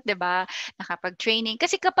 Dapat, 'di ba, nakapag-training.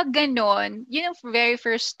 Kasi kapag gano'n, yun ang very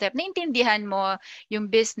first step. Naintindihan mo yung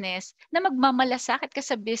business na magmamalasakit ka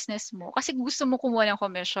sa business mo kasi gusto mo kumuha ng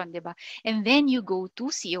commission, 'di ba? And then you go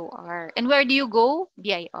to COR. And where do you go?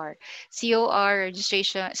 BIR. COR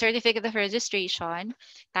registration, certificate of registration,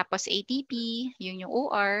 tapos ATP, yun yung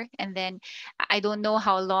OR, and then I don't know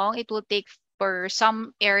how long it will take for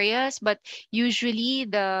some areas, but usually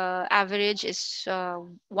the average is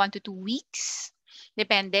 1 to 2 weeks.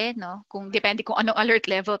 Depende, no? Depende kung anong alert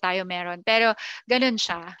level tayo meron. Pero ganun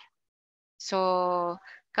siya. So,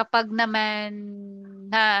 kapag naman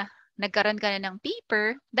na nagkaroon ka na ng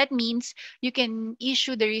paper, that means you can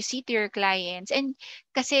issue the receipt to your clients. And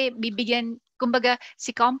kasi bibigyan, kumbaga,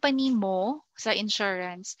 si company mo sa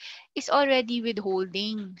insurance is already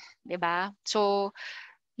withholding, 'di ba? So,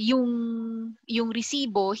 yung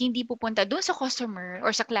resibo hindi pupunta doon sa customer or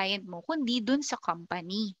sa client mo, kundi doon sa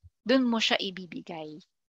company. Doon mo siya ibibigay.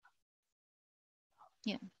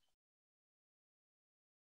 Yan.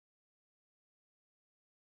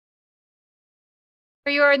 For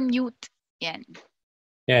your mute. Yan.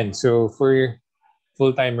 Yan. So, for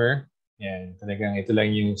full-timer, yan. Talagang ito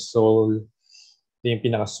lang yung sole, ito yung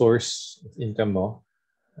pinaka-source of income mo.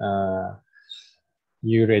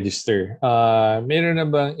 You register. Meron na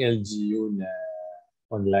bang LGU na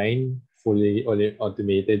online, fully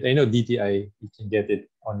automated? I know DTI, you can get it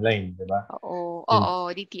online, di ba? Oo,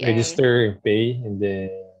 DTI. Register, pay, and then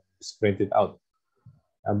just print it out.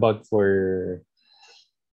 About for,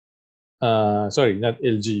 sorry, not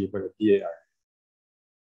LGU, but DAR.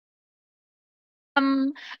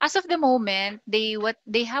 As of the moment, they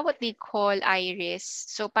have what they call IRIS.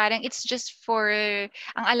 So parang it's just for,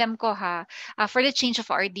 ang alam ko for the change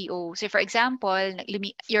of RDO. So for example,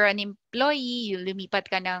 you're an employee, you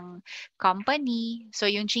lumipat ka ng company, so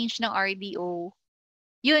yung change ng RDO,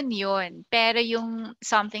 yun. Pero yung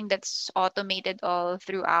something that's automated all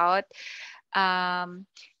throughout,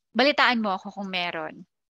 balitaan mo ako kung meron.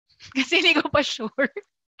 Kasi hindi ko pa sure.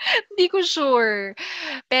 Hindi ko sure.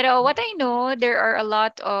 Pero what I know, there are a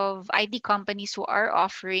lot of IT companies who are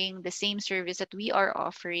offering the same service that we are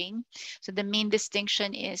offering. So the main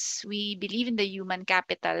distinction is we believe in the human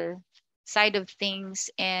capital side of things,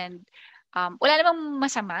 and wala namang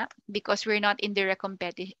masama because we're not in direct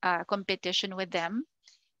competition with them.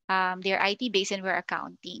 They're IT-based and we're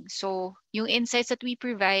accounting. So yung insights that we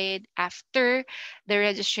provide after the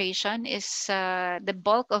registration is the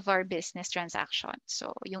bulk of our business transactions.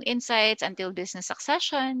 So yung insights until business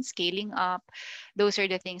succession, scaling up, those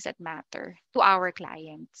are the things that matter to our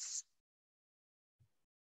clients.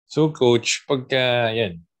 So Coach, pagka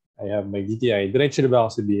yan, I have my DTI, diretso na ba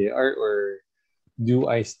ako sa BAR or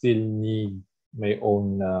do I still need my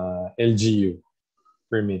own LGU?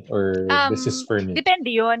 Permit or business permit?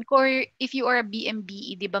 Depende yun. If you are a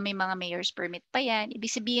BMBE, di ba may mga mayor's permit pa yan?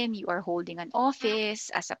 Ibig sabihin, you are holding an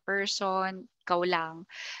office as a person, ikaw lang.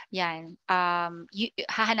 Yan.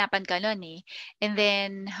 Hahanapan ka nun eh. And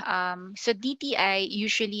then, so DTI,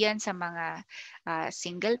 usually yan sa mga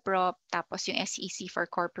single prop, tapos yung SEC for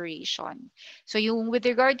corporation. So yung with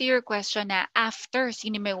regard to your question na after,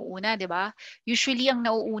 sino may uuna, di ba? Usually ang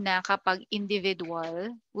nauuna kapag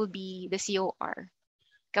individual will be the COR.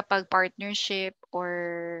 Kapag partnership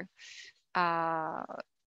or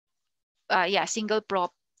single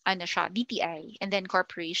prop, ano siya, DTI, and then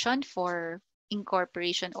corporation for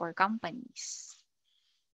incorporation or companies.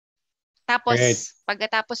 Tapos,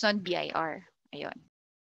 pagkatapos nun, BIR. Ayun.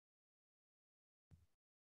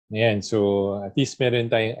 Ayan, so at least meron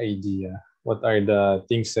tayong idea what are the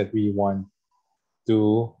things that we want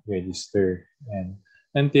to register. And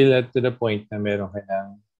until to the point na meron ka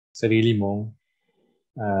ng sarili mong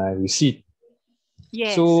receipt.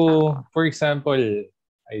 Yes. So, for example,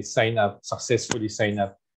 I successfully sign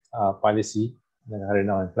up policy,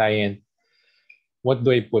 nagkaroon ako ng client. What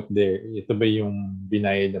do I put there? Ito ba yung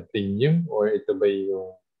binayad na premium or ito ba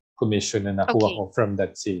yung commission na nakuha ko from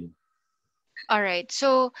that sale? All right.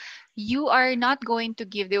 So, you are not going to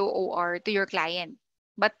give the OR to your client,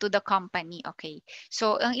 but to the company. Okay.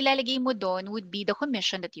 So, ang ilalagay mo doon would be the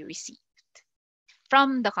commission that you received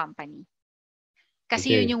from the company.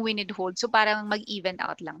 Kasi yun yung withhold. So, parang mag-even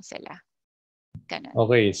out lang sila. Ganun.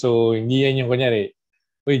 Okay. So, hindi yan yung kunyari,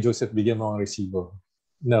 uy, Joseph, bigyan mo ang resibo.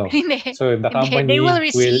 No. So, the company they will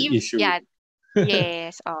issue. Yeah.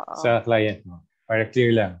 Yes. Sa client mo. Para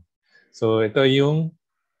clear lang. So, ito yung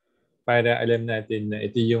para alam natin na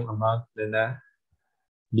ito yung amount na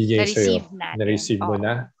bigay sa'yo. Na-receive mo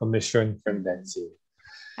na commission from that sale.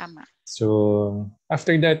 Tama. So,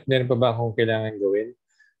 after that, meron pa ba akong kailangan gawin?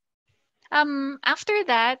 After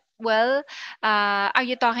that, Well, are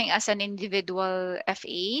you talking as an individual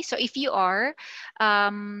FA? So if you are,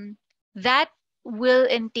 that will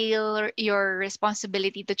entail your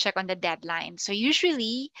responsibility to check on the deadline. So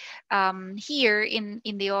usually, here in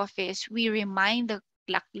the office, we remind the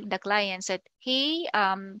clients that, hey,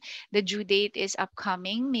 the due date is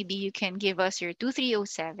upcoming. Maybe you can give us your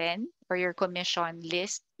 2307 or your commission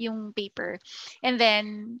list, yung paper, and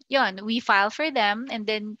then yon we file for them, and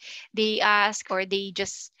then they ask, or they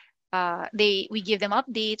just we give them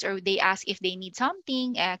updates, or they ask if they need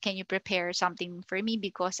something. Can you prepare something for me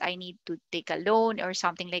because I need to take a loan or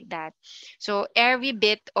something like that. So every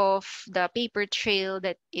bit of the paper trail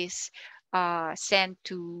that is sent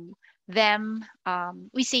to them,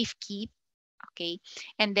 we safe keep. Okay.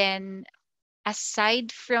 And then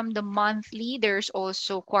aside from the monthly, there's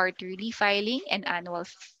also quarterly filing and annual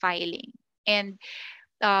filing. And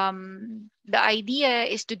the idea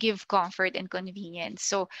is to give comfort and convenience.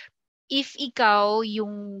 So if ikaw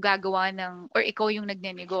yung gagawa ng, or ikaw yung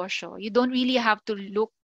nagnenegosyo, you don't really have to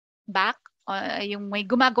look back, yung may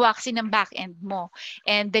gumagawa kasi ng back end mo.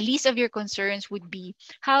 And the least of your concerns would be,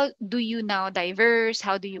 how do you now diverse?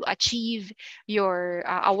 How do you achieve your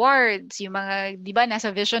awards? Yung mga, di ba,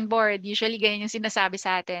 nasa vision board, usually ganyan yung sinasabi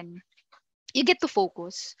sa atin. You get to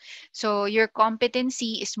focus. So your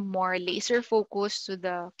competency is more laser focused to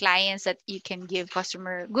the clients that you can give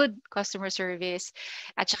good customer service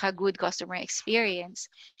at saka good customer experience.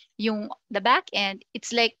 Yung the back end,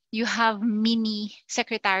 it's like you have mini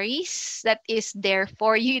secretaries that is there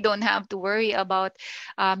for you. You don't have to worry about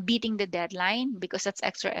beating the deadline because that's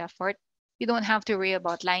extra effort. You don't have to worry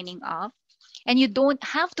about lining up. And you don't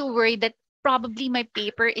have to worry that probably my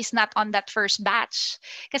paper is not on that first batch.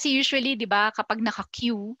 Kasi usually, di ba, kapag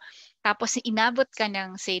naka-queue, tapos inabot ka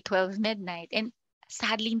ng, say, 12 midnight, and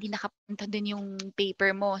sadly, hindi nakapunta dun yung paper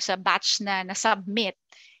mo sa batch na na-submit,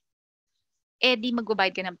 eh di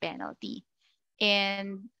magbabayad ka ng penalty.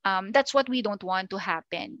 And that's what we don't want to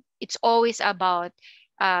happen. It's always about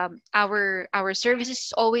our services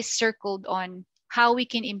is always circled on how we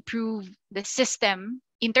can improve the system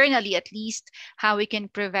internally, at least how we can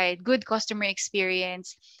provide good customer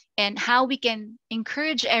experience, and how we can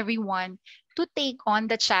encourage everyone to take on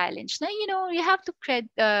the challenge. Now, you have to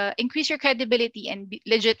increase your credibility and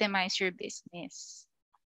legitimize your business.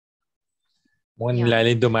 Mukhang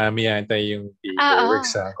lalim dumami yata yung paperwork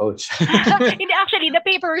sa coach. Actually, the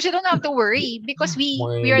paperwork, you don't have to worry because we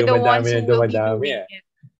are the ones who will be doing it.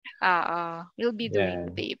 We'll be doing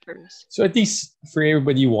the papers. So at least for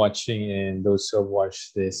everybody watching and those who have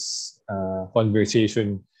watched this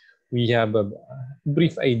conversation, we have a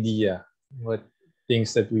brief idea what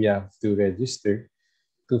things that we have to register,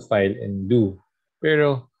 to file and do.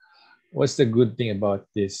 Pero what's the good thing about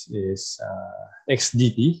this is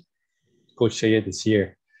XDT, Coach Aiet is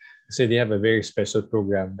here. So they have a very special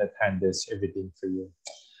program that handles everything for you.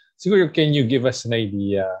 Siguro, can you give us an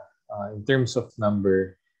idea in terms of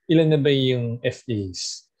number, ilan na ba yung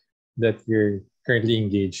FAs that you're currently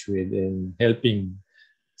engaged with in helping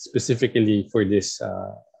specifically for this,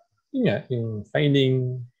 yung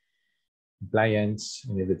filing, compliance,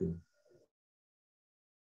 and everything?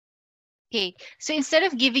 Okay, so instead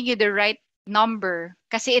of giving you the right number,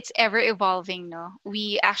 kasi it's ever evolving, no?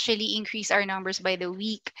 We actually increase our numbers by the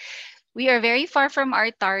week. We are very far from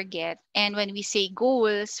our target, and when we say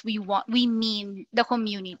goals, we mean the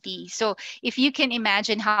community. So if you can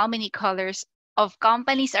imagine how many colors of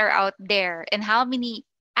companies are out there and how many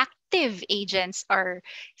active agents are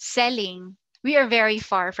selling, we are very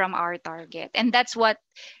far from our target, and that's why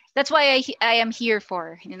I am here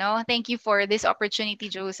for. Thank you for this opportunity,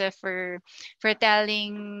 Joseph, for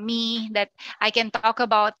telling me that I can talk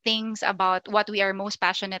about things about what we are most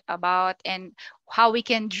passionate about, and how we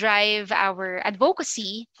can drive our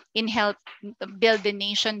advocacy in help build the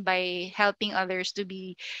nation by helping others to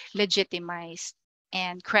be legitimized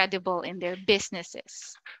and credible in their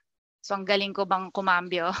businesses. So ang galing ko bang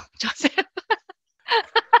kumambyo, Joseph?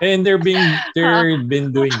 And they've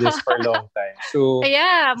been doing this for a long time. So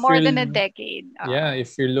yeah, more than a decade. Yeah,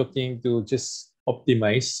 if you're looking to just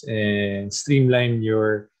optimize and streamline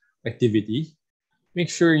your activity, make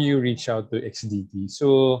sure you reach out to XDT.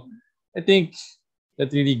 So I think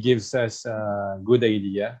that really gives us a good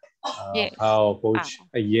idea of how Coach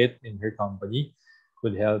Aiet and her company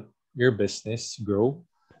could help your business grow.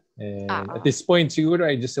 And at this point, siguro,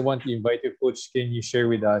 I just want to invite you, Coach, can you share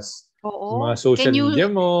with us mga social media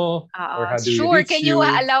mo, or how do you reach can you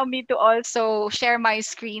allow me to also share my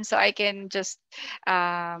screen so I can just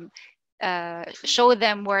show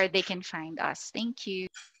them where they can find us? Thank you.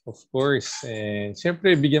 Of course. And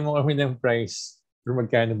syempre, bigyan mo kami ng price. Pero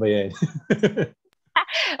magkano ba yan?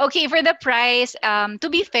 Okay, for the price, to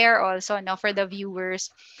be fair also, no, for the viewers,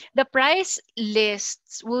 the price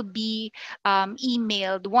lists will be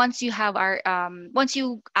emailed once you have our once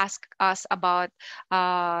you ask us about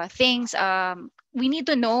things. We need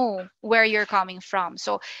to know where you're coming from.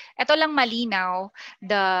 So, eto lang malinaw,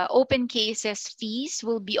 the open cases fees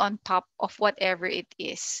will be on top of whatever it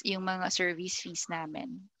is, yung mga service fees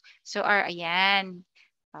namin. So, ayan.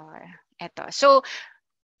 Eto. So,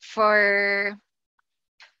 for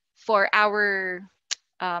our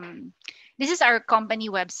this is our company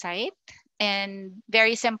website, and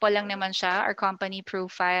very simple lang naman siya. Our company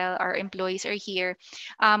profile, our employees are here.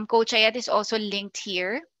 Coach Aiet is also linked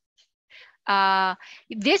here.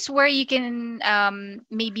 This where you can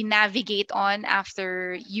maybe navigate on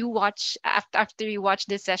after you watch after you watch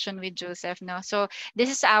this session with Joseph, no? So this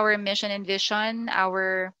is our mission and vision,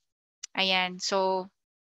 our ayan. So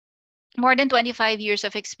more than 25 years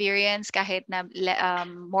of experience, kahit na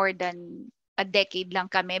more than a decade lang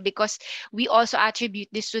kami, because we also attribute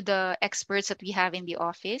this to the experts that we have in the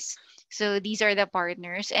office. So these are the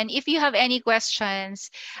partners. And if you have any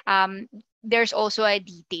questions, there's also a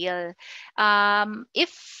detail.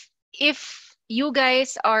 If you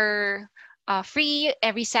guys are free,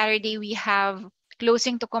 every Saturday we have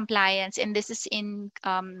closing to compliance, and this is in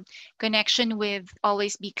connection with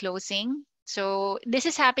Always Be Closing. So this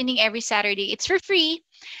is happening every Saturday. It's for free.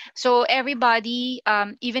 So everybody,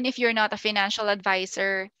 even if you're not a financial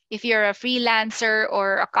advisor, if you're a freelancer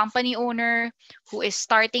or a company owner who is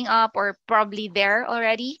starting up or probably there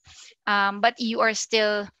already, but you are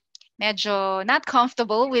still medyo not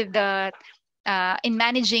comfortable with the in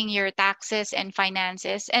managing your taxes and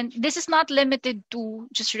finances. And this is not limited to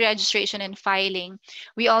just registration and filing.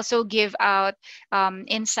 We also give out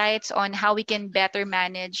insights on how we can better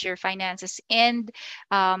manage your finances and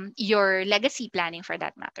your legacy planning for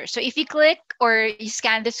that matter. So if you click or you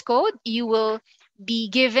scan this code, you will be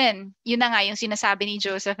given, yun na nga yung sinasabi ni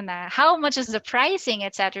Joseph na how much is the pricing,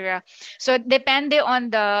 etc. So depende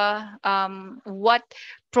on the what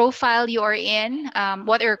profile you are in,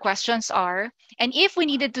 what your questions are. And if we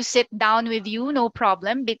needed to sit down with you, no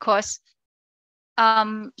problem, because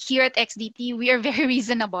here at XDT, we are very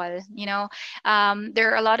reasonable. You know,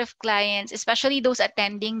 there are a lot of clients, especially those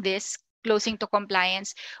attending this closing to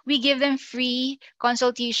compliance. We give them free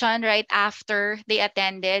consultation right after they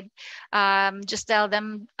attended. Just tell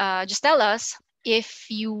them, just tell us if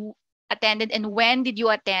you attended and when did you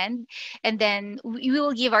attend, and then we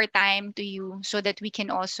will give our time to you so that we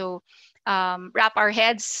can also wrap our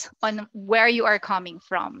heads on where you are coming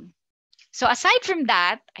from. So aside from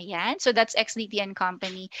that, ayan, so that's XDT and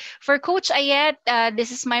Company. For Coach Aiet, this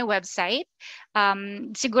is my website.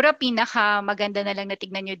 Siguro pinaka maganda na lang na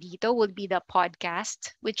tignan nyo dito would be the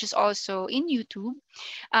podcast, which is also in YouTube.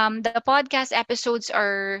 The podcast episodes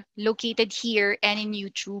are located here and in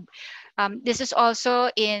YouTube. This is also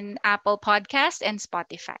in Apple Podcast and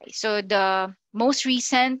Spotify. So the most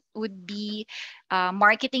recent would be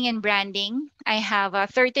marketing and branding. I have a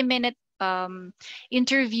 30-minute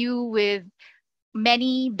interview with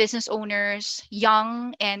many business owners,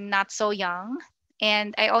 young and not so young.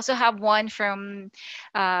 And I also have one from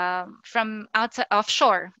outside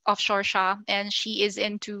offshore siya, and she is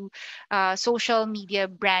into social media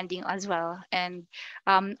branding as well. And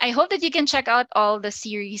I hope that you can check out all the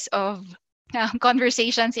series of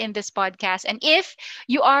conversations in this podcast. And if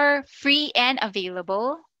you are free and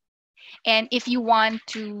available, and if you want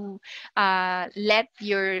to let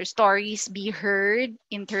your stories be heard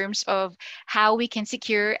in terms of how we can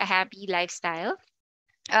secure a happy lifestyle,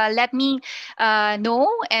 let me know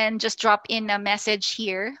and just drop in a message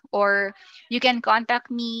here, or you can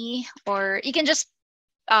contact me, or you can just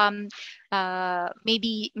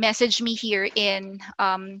maybe message me here in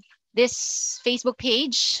this Facebook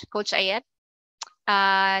page, Coach Aiet.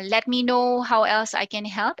 Let me know how else I can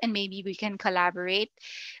help, and maybe we can collaborate.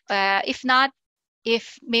 If not,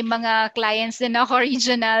 if may mga clients din ako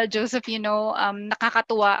regional, Joseph, you know,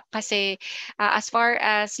 nakakatuwa kasi as far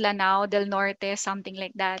as Lanao del Norte, something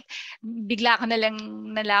like that, bigla ko na lang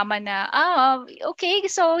nalaman na, okay,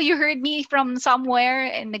 so you heard me from somewhere,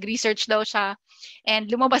 and nag-research daw siya, and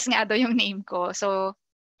lumabas nga daw yung name ko. So,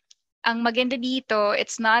 ang maganda dito,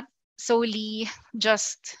 it's not solely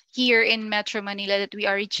just here in Metro Manila that we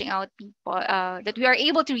are reaching out people, that we are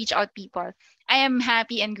able to reach out people. I am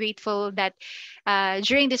happy and grateful that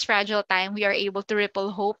during this fragile time, we are able to ripple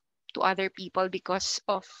hope to other people because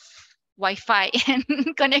of Wi-Fi and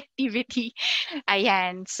connectivity.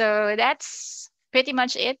 Ayan. So that's pretty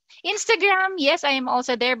much it. Instagram, yes, I am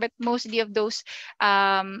also there, but mostly of those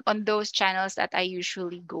on those channels that I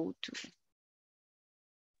usually go to.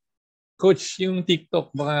 Coach, yung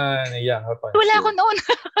TikTok, baka naiyak ka pa Wala ako share. noon.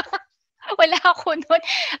 Wala ako noon.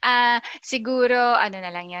 Siguro, ano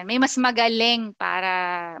na lang yan. May mas magaling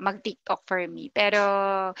para mag-TikTok for me. Pero,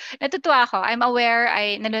 natutuwa ako. I'm aware,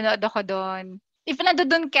 nanonood ako doon. If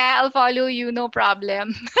nandoon ka, I'll follow you, no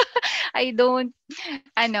problem. I don't,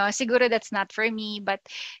 siguro that's not for me. But,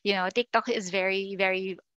 TikTok is very,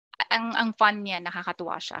 very, ang fun niya,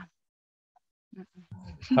 nakakatuwa siya.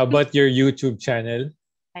 How about your YouTube channel?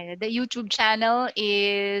 The YouTube channel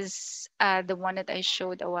is the one that I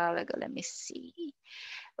showed a while ago. Let me see.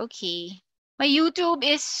 Okay. My YouTube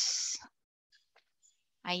is,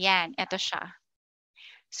 ayan, eto siya.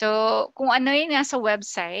 So, kung ano yung nasa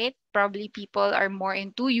website, probably people are more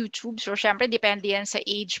into YouTube. So, syempre, depende yan sa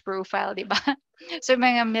age profile, di ba? So,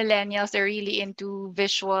 mga millennials, they're really into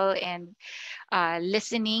visual and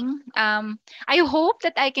listening. I hope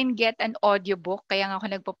that I can get an audiobook, kaya nga ako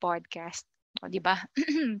nagpo-podcast. O, di ba?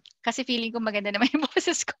 Kasi feeling ko maganda naman yung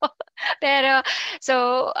boses ko. Pero,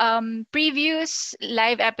 so, previous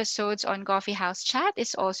live episodes on Coffee House Chat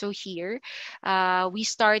is also here. We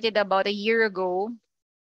started about a year ago,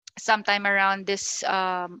 sometime around this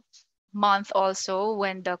month also,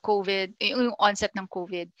 when the COVID, yung onset ng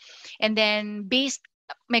COVID. And then,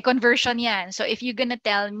 may conversion yan. So, if you're gonna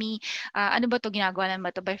tell me, ano ba to, ginagawa naman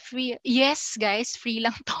ba to? But free, yes, guys, free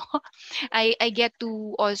lang to. I get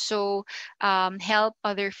to also help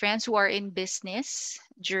other friends who are in business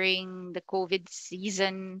during the COVID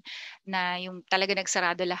season na yung talaga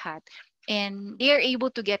nagsarado lahat. And they are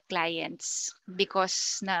able to get clients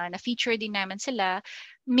because na-feature din naman sila.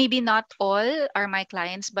 Maybe not all are my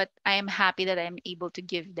clients, but I am happy that I'm able to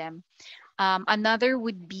give them. Another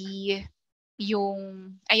would be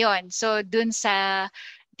ayun, so dun sa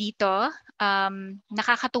dito,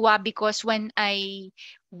 nakakatuwa because when I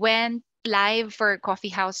went live for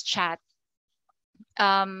Coffee House Chat,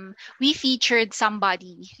 we featured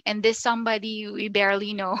somebody, and this somebody we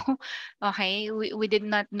barely know. Okay, we did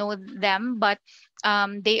not know them, but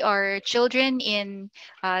they are children in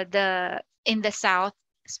the south,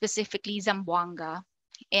 specifically Zamboanga.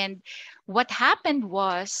 And what happened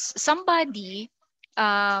was somebody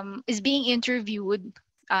is being interviewed.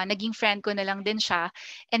 Naging friend ko na lang din siya.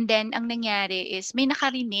 And then, ang nangyari is may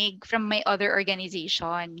nakarinig from my other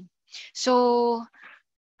organization. So,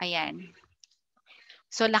 ayan.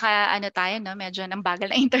 So, tayo, no? Medyo nang bagal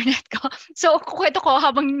na internet ko. So, kukwento ko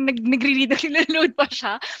habang nagre-read, nag-load pa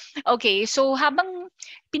siya. Okay, so habang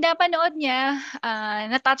pinapanood niya,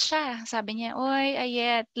 na-touch siya. Sabi niya, oy,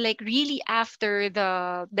 Aiet, like really after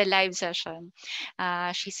the live session,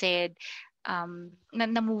 she said,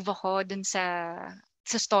 na-move ako dun sa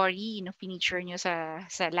story, feature niyo sa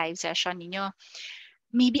live session niyo.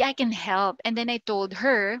 Maybe I can help. And then I told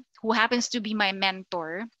her, who happens to be my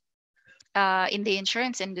mentor, in the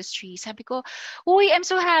insurance industry. Sabi ko, uy, I'm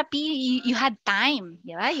so happy you had time.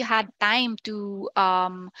 Yeah, you had time to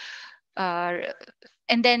and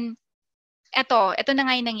then eto na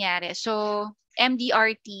nga yung nangyari. So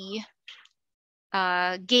MDRT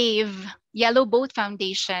gave Yellow Boat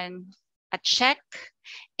Foundation a check,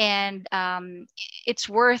 and it's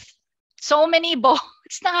worth so many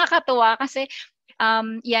boats. Nakakatuwa kasi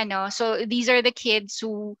so these are the kids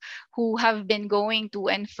who have been going to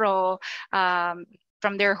and fro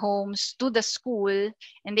from their homes to the school,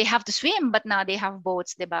 and they have to swim, but now they have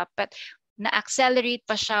boats, diba? But na-accelerate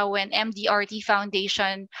pa siya when MDRT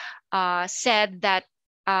Foundation said that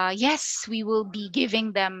yes, we will be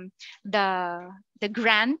giving them the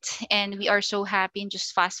grant, and we are so happy. And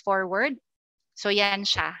just fast forward, so yan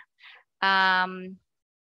siya.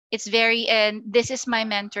 It's very, and this is my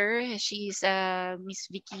mentor. She's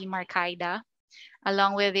Miss Vicky Marcaida,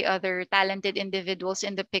 along with the other talented individuals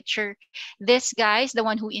in the picture. This guy is the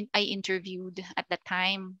one who I interviewed at the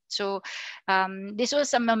time. So this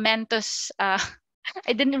was a momentous, I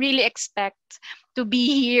didn't really expect to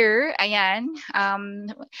be here, ayan,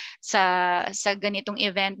 sa ganitong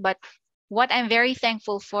event. But what I'm very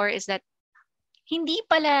thankful for is that hindi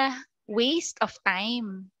pala waste of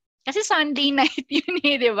time. Kasi Sunday night yun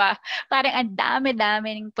di ba? Parang ang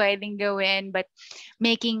dami-dami pwedeng gawin, but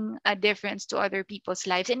making a difference to other people's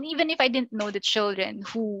lives. And even if I didn't know the children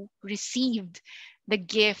who received the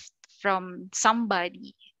gift from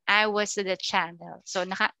somebody, I was the channel. So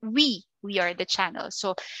we are the channel.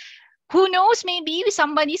 So who knows, maybe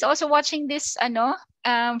somebody's also watching this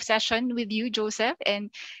session with you, Joseph,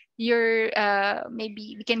 and you're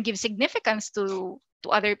maybe we can give significance to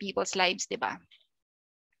other people's lives, di ba?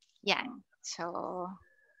 Yan. So,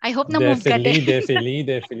 I hope na-move ka din. Definitely.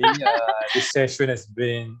 This session has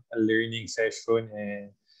been a learning session,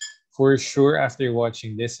 and for sure, after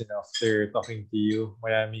watching this and after talking to you,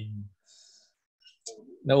 maraming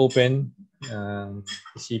na-open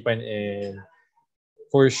isipan, and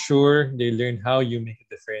for sure they learn how you make a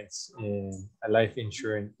difference in a life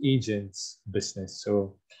insurance agent's business.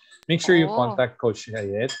 So make sure you Oh, contact Coach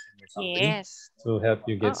Aiet and your company yes. to help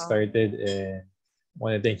you get Uh-oh. started. And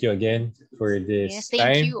want to thank you again for Yes, this thank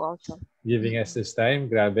time, you also. giving us Mm-mm. this time.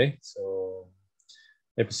 Grabe. So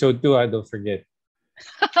episode 2, don't forget.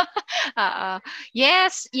 uh,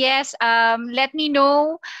 yes, yes. Let me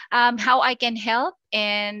know how I can help,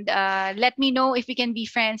 and let me know if we can be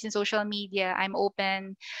friends in social media. I'm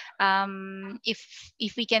open.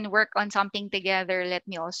 If we can work on something together, let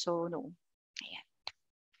me also know. Ayan.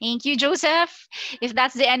 Thank you, Joseph. If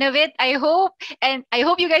that's the end of it, I hope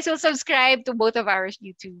you guys will subscribe to both of our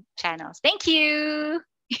YouTube channels. Thank you.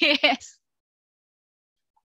 Yes.